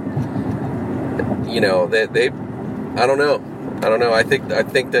 but they I don't know. I think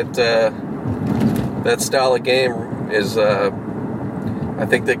that that style of game is. I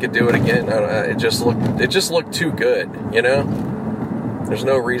think they could do it again. It just looked too good. There's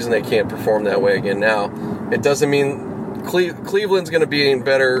no reason they can't perform that way again. Now, it doesn't mean Cleveland's going to be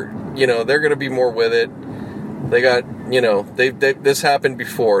better. They're going to be more with it. They got, this happened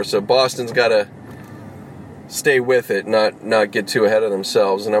before, so Boston's got to stay with it, not get too ahead of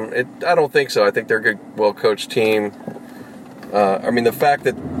themselves. And I don't think so. I think they're a good, well-coached team. The fact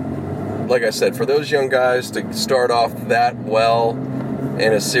that, like I said, for those young guys to start off that well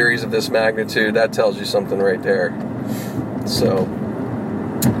in a series of this magnitude, that tells you something right there. So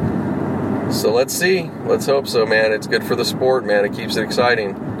So let's see. Let's hope so, man. It's good for the sport, man. It keeps it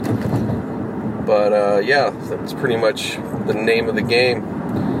exciting. But, yeah, that's pretty much the name of the game.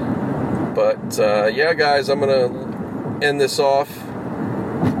 But, yeah, guys, I'm going to end this off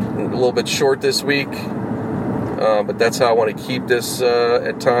a little bit short this week. But that's how I want to keep this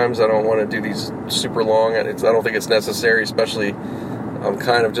at times. I don't want to do these super long. I don't think it's necessary, especially I'm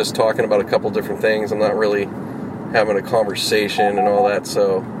kind of just talking about a couple different things. I'm not really having a conversation and all that,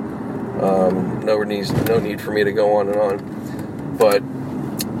 so no need for me to go on and on. But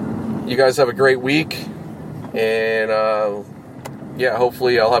you guys have a great week, and yeah,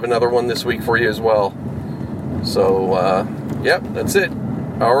 hopefully I'll have another one this week for you as well. So yeah, that's it.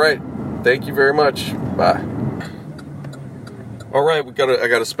 All right, thank you very much. Bye. All right, I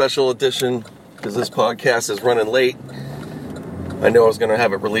got a special edition because this podcast is running late. I know I was going to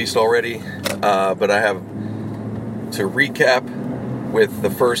have it released already, but I have to recap with the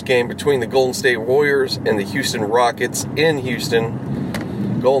first game between the Golden State Warriors and the Houston Rockets in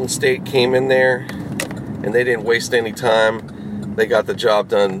Houston. Golden State came in there, and they didn't waste any time. They got the job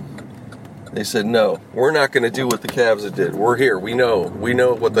done. They said, no, we're not going to do what the Cavs did. We're here. We know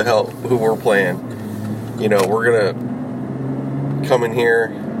what the hell, who we're playing. You know, we're going to come in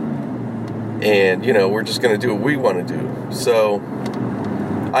here, and, you know, we're just going to do what we want to do. So,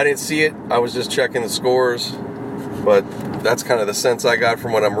 I didn't see it. I was just checking the scores, but that's kind of the sense I got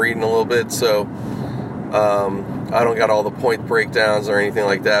from what I'm reading a little bit. So, I don't got all the point breakdowns or anything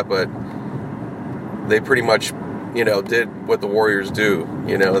like that, but they pretty much, you know, did what the Warriors do,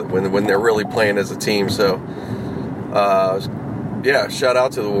 you know, when they're really playing as a team. So, yeah, shout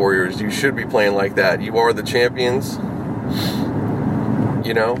out to the Warriors. You should be playing like that. You are the champions,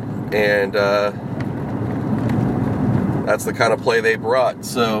 you know, and that's the kind of play they brought.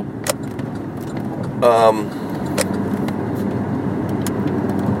 So,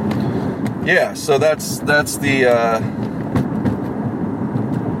 yeah, so that's the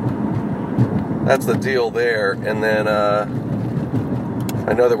deal there. And then I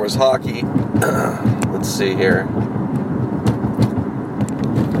know there was hockey. Let's see here.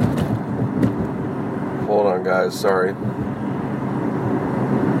 Hold on, guys. Sorry.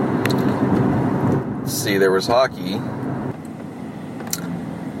 Let's see, there was hockey.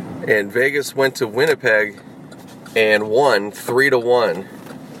 And Vegas went to Winnipeg and won 3-1.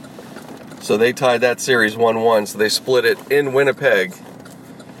 So they tied that series 1-1. So they split it in Winnipeg.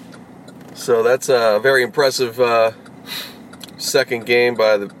 So that's a very impressive second game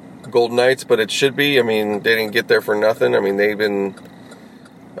by the Golden Knights, but it should be. I mean, they didn't get there for nothing. I mean, they've been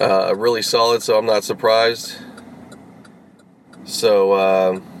really solid, so I'm not surprised.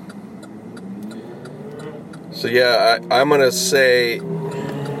 So, yeah, I'm going to say, I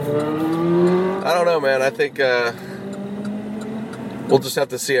don't know, man. I think we'll just have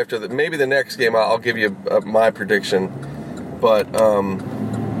to see after maybe the next game. I'll give you my prediction. But,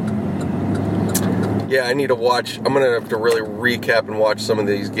 yeah, I need to watch. I'm going to have to really recap and watch some of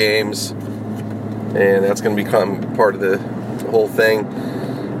these games. And that's going to become part of the whole thing.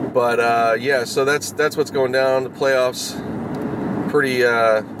 But, yeah, so that's what's going down. The playoffs, pretty,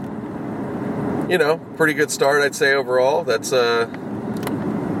 you know, pretty good start, I'd say, overall. That's,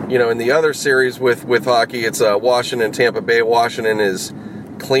 you know, in the other series with hockey, it's Washington, Tampa Bay. Washington is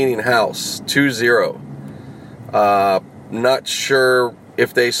cleaning house, 2-0. Not sure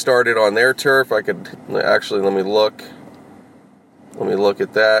if they started on their turf. I could, actually, let me look. Let me look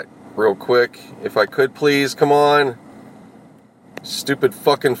at that real quick. If I could, please, come on. Stupid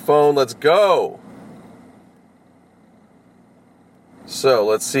fucking phone, let's go. So,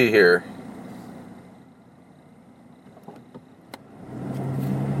 let's see here.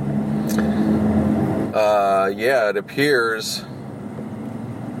 Yeah, it appears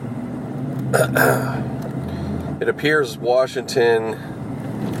Washington,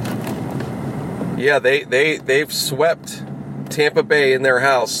 yeah, they've swept Tampa Bay in their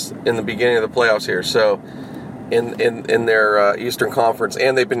house in the beginning of the playoffs here. So in their Eastern Conference,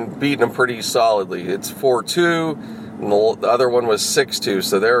 and they've been beating them pretty solidly. It's 4-2, and the other one was 6-2.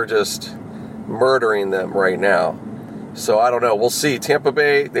 So they're just murdering them right now. So I don't know. We'll see. Tampa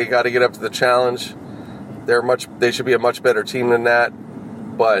Bay, they got to get up to the challenge. They should be a much better team than that.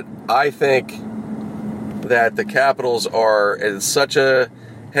 But I think that the Capitals are in such a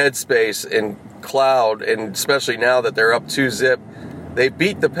headspace and cloud, and especially now that they're up 2-0, they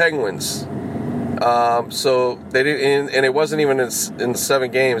beat the Penguins. So they didn't, and it wasn't even in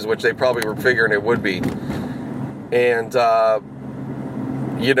 7 games, which they probably were figuring it would be. And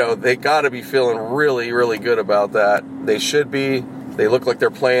you know, they got to be feeling really, really good about that. They should be. They look like they're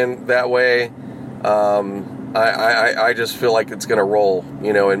playing that way. I just feel like it's going to roll,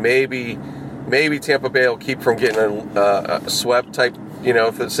 you know, and maybe Maybe Tampa Bay will keep from getting a swept type,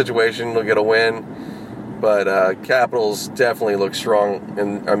 situation. They'll get a win. But Capitals definitely look strong.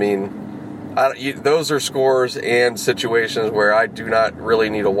 And, I mean, those are scores and situations where I do not really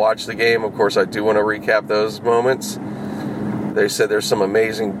need to watch the game. Of course, I do want to recap those moments. They said there's some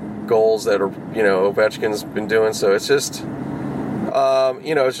amazing goals that are, Ovechkin's been doing. So it's just,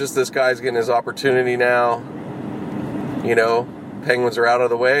 it's just this guy's getting his opportunity now. Penguins are out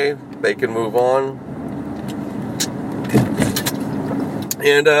of the way. They can move on.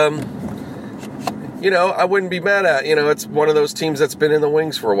 And, I wouldn't be mad at, it's one of those teams that's been in the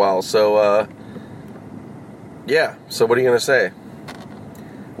wings for a while. So, so what are you going to say?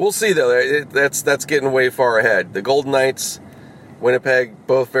 We'll see, though. That's getting way far ahead. The Golden Knights, Winnipeg,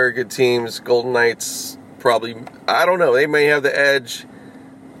 both very good teams. Golden Knights probably, I don't know, they may have the edge.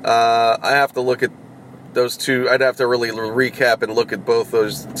 I have to look at those two. I'd have to really recap and look at both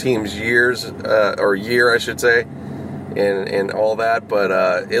those teams' years, or year, I should say, and all that.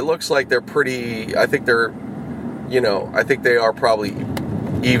 But it looks like they're pretty, I think they are probably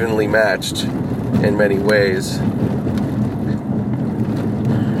evenly matched in many ways.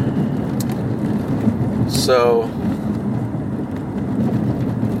 So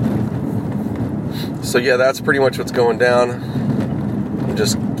yeah, that's pretty much what's going down. I'm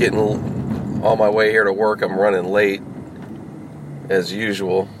just getting on my way here to work. I'm running late, as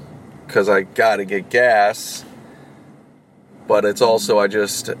usual, because I got to get gas. But it's also, I tell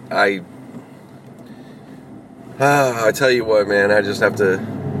you what, man, I just have to,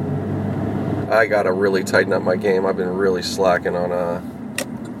 I got to really tighten up my game. I've been really slacking on,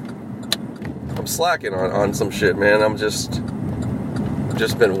 I'm slacking on some shit, man. I'm just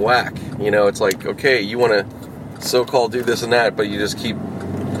been whack. It's like, okay, you want to so-called do this and that, but you just keep,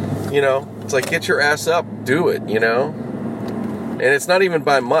 it's like, get your ass up, do it, and it's not even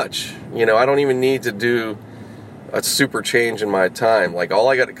by much, I don't even need to do a super change in my time. Like, all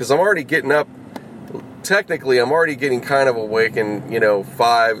I got, because I'm already getting up, technically, I'm already getting kind of awake, and,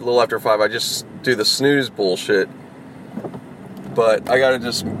 5, a little after 5, I just do the snooze bullshit, but all I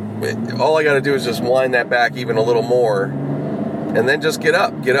got to do is just wind that back even a little more, and then just get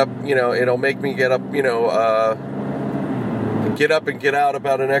up, it'll make me get up, get up and get out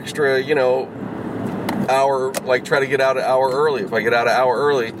about an extra, hour, like try to get out an hour early. If I get out an hour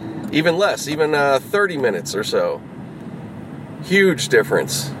early, even less, even 30 minutes or so. Huge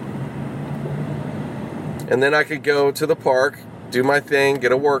difference. And then I could go to the park, do my thing,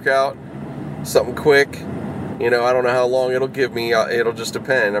 get a workout, something quick. I don't know how long it'll give me. It'll just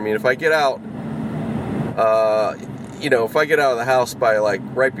depend. I mean, if I get out, if I get out of the house by like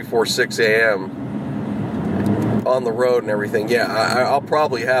right before 6 a.m., on the road and everything, I'll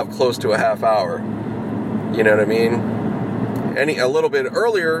probably have close to a half hour. You know what I mean? A little bit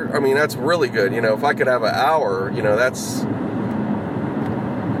earlier, I mean, that's really good. If I could have an hour, that's,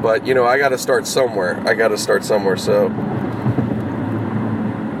 but, I got to start somewhere. So,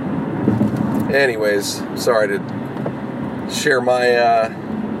 anyways, sorry to share my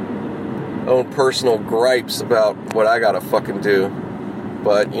own personal gripes about what I got to fucking do.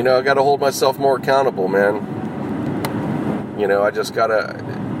 But, I got to hold myself more accountable, man. I just gotta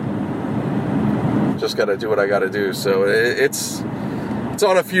do what I gotta do. So it's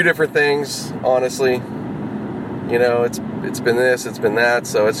on a few different things, honestly. It's been this, it's been that.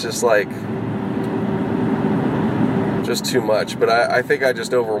 So it's just like, just too much. But I think I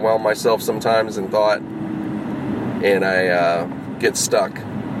just overwhelm myself sometimes in thought, and I get stuck.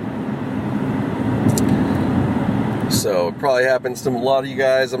 So it probably happens to a lot of you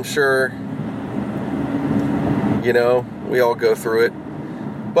guys, I'm sure. We all go through it.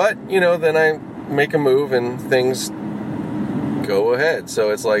 But, then I make a move and things go ahead.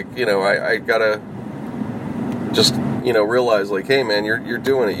 So it's like, I gotta just, realize, like, hey, man, you're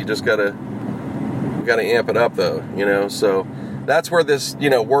doing it. You just gotta amp it up, though, So that's where this,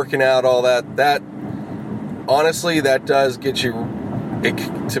 working out, all that honestly, that does get you,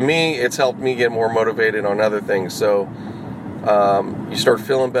 to me, it's helped me get more motivated on other things. So you start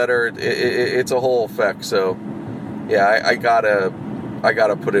feeling better. It's a whole effect. So yeah, I gotta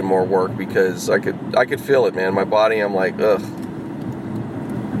put in more work, because I could feel it, man. My body, I'm like, ugh.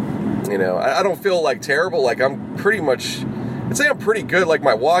 I don't feel like terrible. Like, I'm pretty much, I'd say I'm pretty good. Like,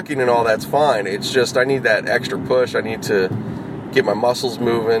 my walking and all that's fine. It's just, I need that extra push. I need to get my muscles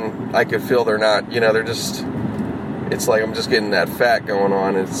moving. I could feel they're not, they're just, it's like I'm just getting that fat going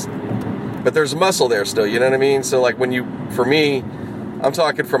on. But there's muscle there still, you know what I mean? So, like, for me, I'm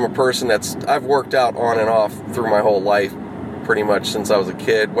talking from a person I've worked out on and off through my whole life, pretty much since I was a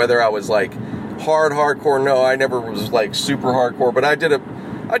kid. Whether I was like hardcore, no, I never was like super hardcore, but I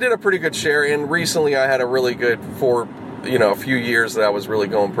I did a pretty good share, and recently I had a really good a few years that I was really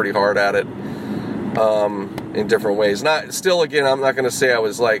going pretty hard at it, in different ways. Again, I'm not going to say I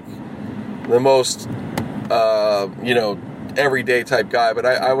was like the most, everyday type guy, but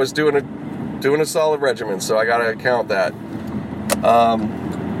I was doing a solid regimen, so I got to count that.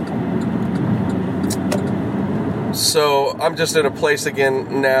 So I'm just in a place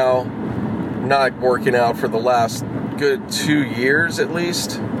again now, not working out for the last good 2 years at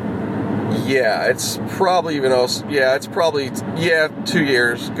least. Yeah, it's probably 2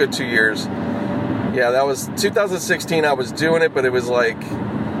 years, good 2 years. Yeah, that was 2016 I was doing it, but it was like,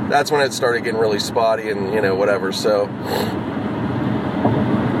 that's when it started getting really spotty and, whatever. So,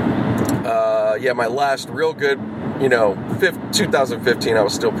 my last real good, 2015, I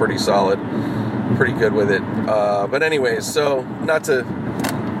was still pretty solid, pretty good with it. But anyways, so not to,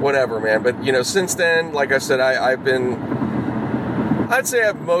 whatever, man. But, since then, like I said, I'd say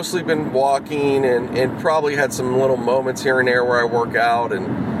I've mostly been walking and probably had some little moments here and there where I work out and,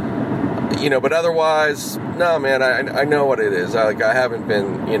 but otherwise, no, man, I know what it is. I haven't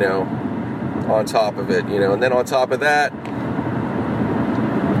been, on top of it, and then on top of that,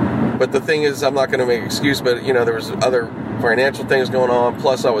 but the thing is, I'm not going to make an excuse, but, there was other financial things going on,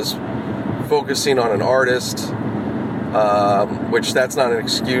 plus I was focusing on an artist, which that's not an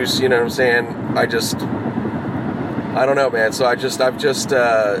excuse, you know what I'm saying? I don't know, man. So I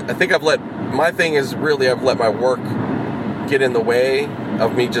think my thing is really I've let my work get in the way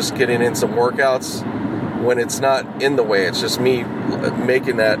of me just getting in some workouts when it's not in the way. It's just me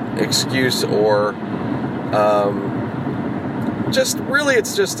making that excuse or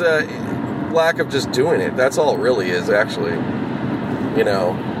it's just a lack of just doing it. That's all it really is, actually.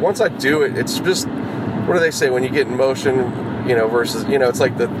 Once I do it, it's just, what do they say when you get in motion, versus, it's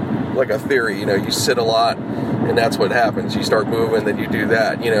like a theory, you sit a lot and that's what happens. You start moving, then you do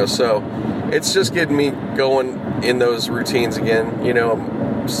that, so it's just getting me going in those routines again,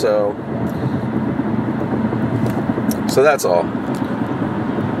 so that's all.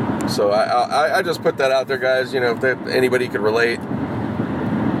 So I just put that out there, guys, if anybody could relate,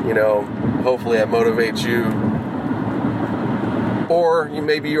 hopefully that motivates you, or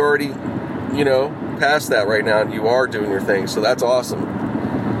maybe you already, past that right now and you are doing your thing, so that's awesome.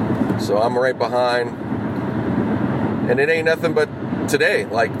 So I'm right behind, and it ain't nothing but today.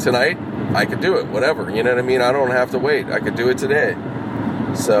 Like tonight, I could do it, whatever, you know what I mean? I don't have to wait. I could do it today.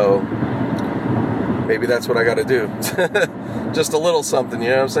 So maybe that's what I got to do. Just a little something, you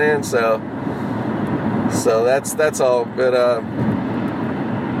know what I'm saying? So that's all. But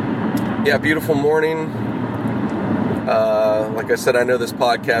beautiful morning. Like I said, I know this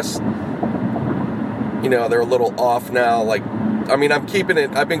podcast, they're a little off now. I've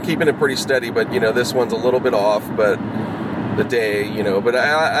been keeping it pretty steady, but, this one's a little bit off, but the day, but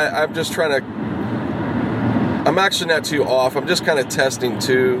I'm just trying to, I'm actually not too off. I'm just kind of testing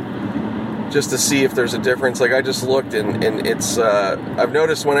too, just to see if there's a difference. Like I just looked and it's, I've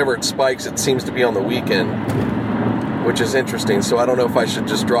noticed whenever it spikes, it seems to be on the weekend, which is interesting. So I don't know if I should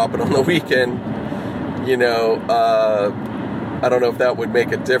just drop it on the weekend, I don't know if that would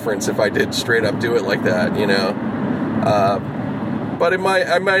make a difference if I did straight up do it like that, but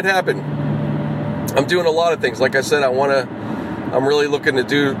I might happen. I'm doing a lot of things. Like I said, I'm really looking to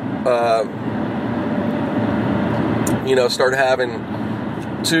do, start having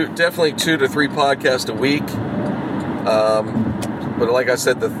definitely 2 to 3 podcasts a week. But like I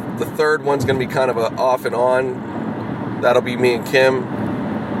said, the third one's going to be kind of a off and on. That'll be me and Kim.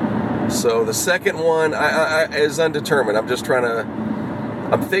 So the second one I is undetermined. I'm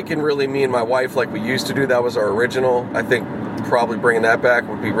thinking really me and my wife like we used to do. That was our original. I think probably bringing that back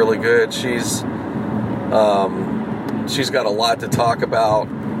would be really good. She's got a lot to talk about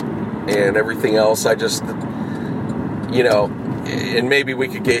and everything else. I just, and maybe we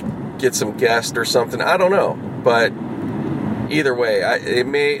could get some guests or something. I don't know, but either way,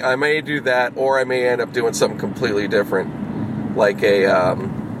 I may do that, or I may end up doing something completely different, like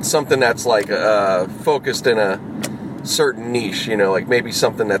something that's like focused in a certain niche, like maybe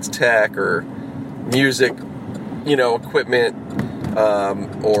something that's tech or music, equipment,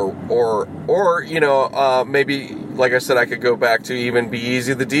 or maybe, like I said, I could go back to even Be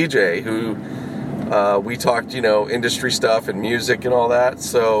Easy the DJ, who we talked, industry stuff and music and all that.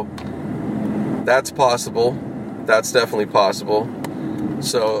 So that's possible. That's definitely possible.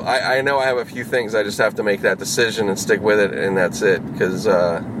 So I know I have a few things. I just have to make that decision and stick with it, and that's it. Because,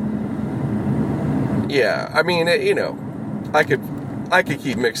 I could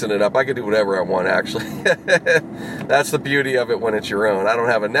keep mixing it up. I could do whatever I want, actually. That's the beauty of it when it's your own. I don't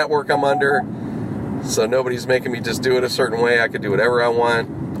have a network I'm under. So nobody's making me just do it a certain way. I could do whatever I want.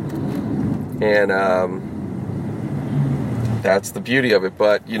 And that's the beauty of it.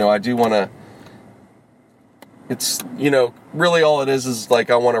 But, I do want to, it's, really all it is like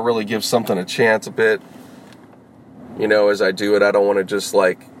I want to really give something a chance a bit. As I do it, I don't want to just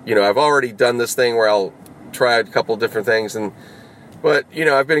I've already done this thing where I'll try a couple different things. But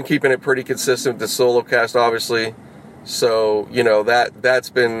I've been keeping it pretty consistent with the solo cast, obviously. So, that's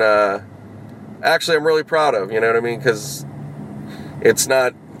been, actually I'm really proud of, you know what I mean? Because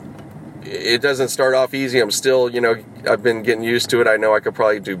it doesn't start off easy. I'm still, I've been getting used to it. I know I could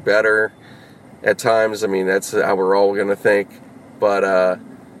probably do better at times. I mean, that's how we're all going to think. But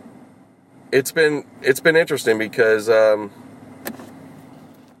it's been interesting because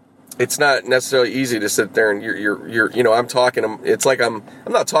it's not necessarily easy to sit there and you're I'm talking. It's like I'm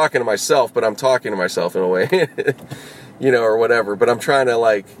not talking to myself, but I'm talking to myself in a way, or whatever. But I'm trying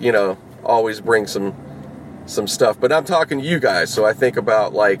to always bring some stuff. But I'm talking to you guys, so I think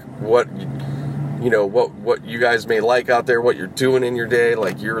about what you guys may like out there, what you're doing in your day.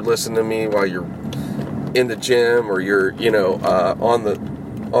 Like you're listening to me while you're in the gym, or you're on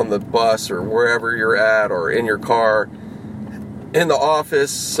the bus, or wherever you're at, or in your car, in the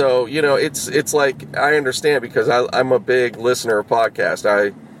office. So it's like I understand, because I'm a big listener of podcasts.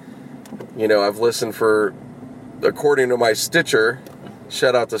 I've listened for, according to my Stitcher,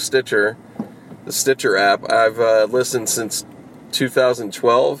 shout out to Stitcher, the Stitcher app, I've listened since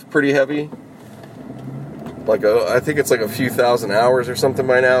 2012, pretty heavy. I think it's a few thousand hours or something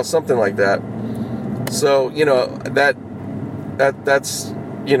by now, something like that. So, that's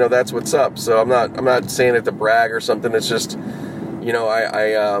that's what's up. So I'm not saying it to brag or something. It's just,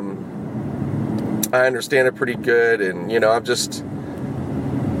 I understand it pretty good, and I'm just,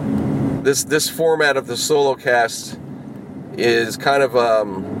 this format of the solo cast is kind of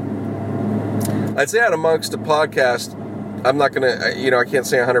I'd say out amongst the podcast, I'm not gonna I can't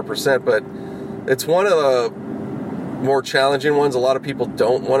say 100%, but it's one of the more challenging ones. A lot of people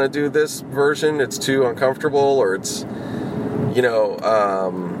don't want to do this version. It's too uncomfortable, or it's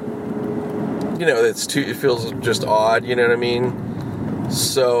it feels just odd, you know what I mean?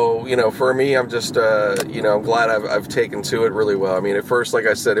 So, for me, I'm just, I'm glad I've taken to it really well. I mean, at first, like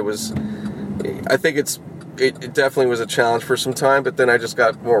I said, I think it definitely was a challenge for some time, but then I just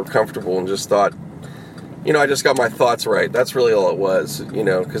got more comfortable and just thought, I just got my thoughts right. That's really all it was,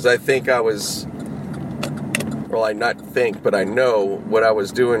 because I think I was, well, I not think, but I know what I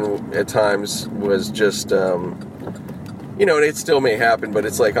was doing at times was just, and it still may happen, but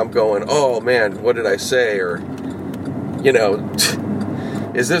it's like I'm going, oh man, what did I say? Or,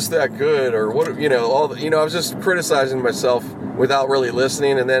 is this that good? Or what, I was just criticizing myself without really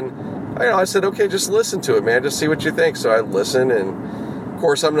listening. And then, I said, okay, just listen to it, man. Just see what you think. So I listened, and of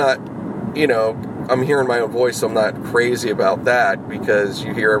course I'm not, I'm hearing my own voice, so I'm not crazy about that, because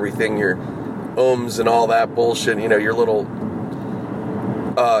you hear everything, your ums and all that bullshit, your little,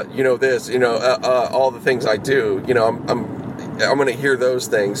 this, all the things I do, I'm going to hear those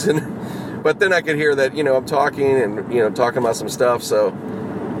things. But then I could hear that, I'm talking and, talking about some stuff. So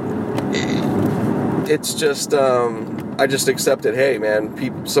it's just, I just accepted, hey man,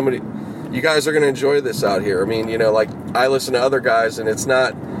 you guys are going to enjoy this out here. I mean, I listen to other guys, and it's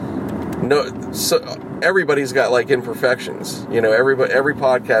not, so everybody's got imperfections, every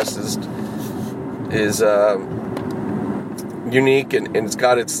podcast is unique, and it's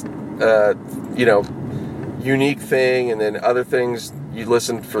got its, unique thing, and then other things you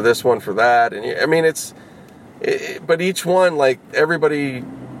listen for this one, for that, and I mean but each one, everybody,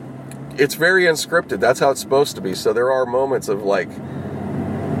 it's very unscripted. That's how it's supposed to be. So there are moments of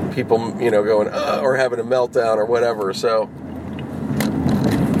people going or having a meltdown or whatever. So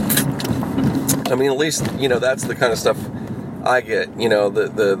I mean, at least that's the kind of stuff I get,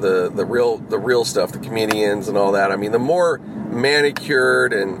 the real stuff, the comedians and all that. I mean, the more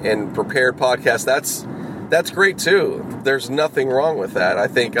manicured and prepared podcast, that's great too. There's nothing wrong with that. I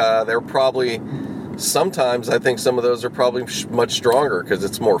think sometimes I think some of those are probably much stronger, because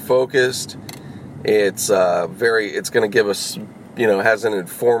it's more focused. It's it's going to give us, has an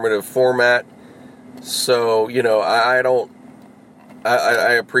informative format. So,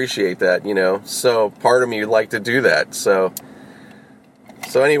 I appreciate that, so part of me would like to do that. So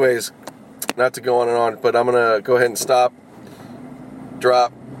anyways, not to go on and on, but I'm going to go ahead and stop,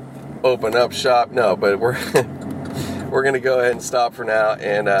 drop, open up shop. No, but we're going to go ahead and stop for now.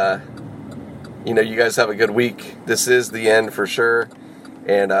 And, you guys have a good week. This is the end for sure.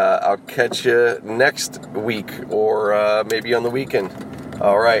 And I'll catch you next week, or maybe on the weekend.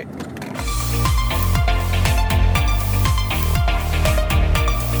 All right.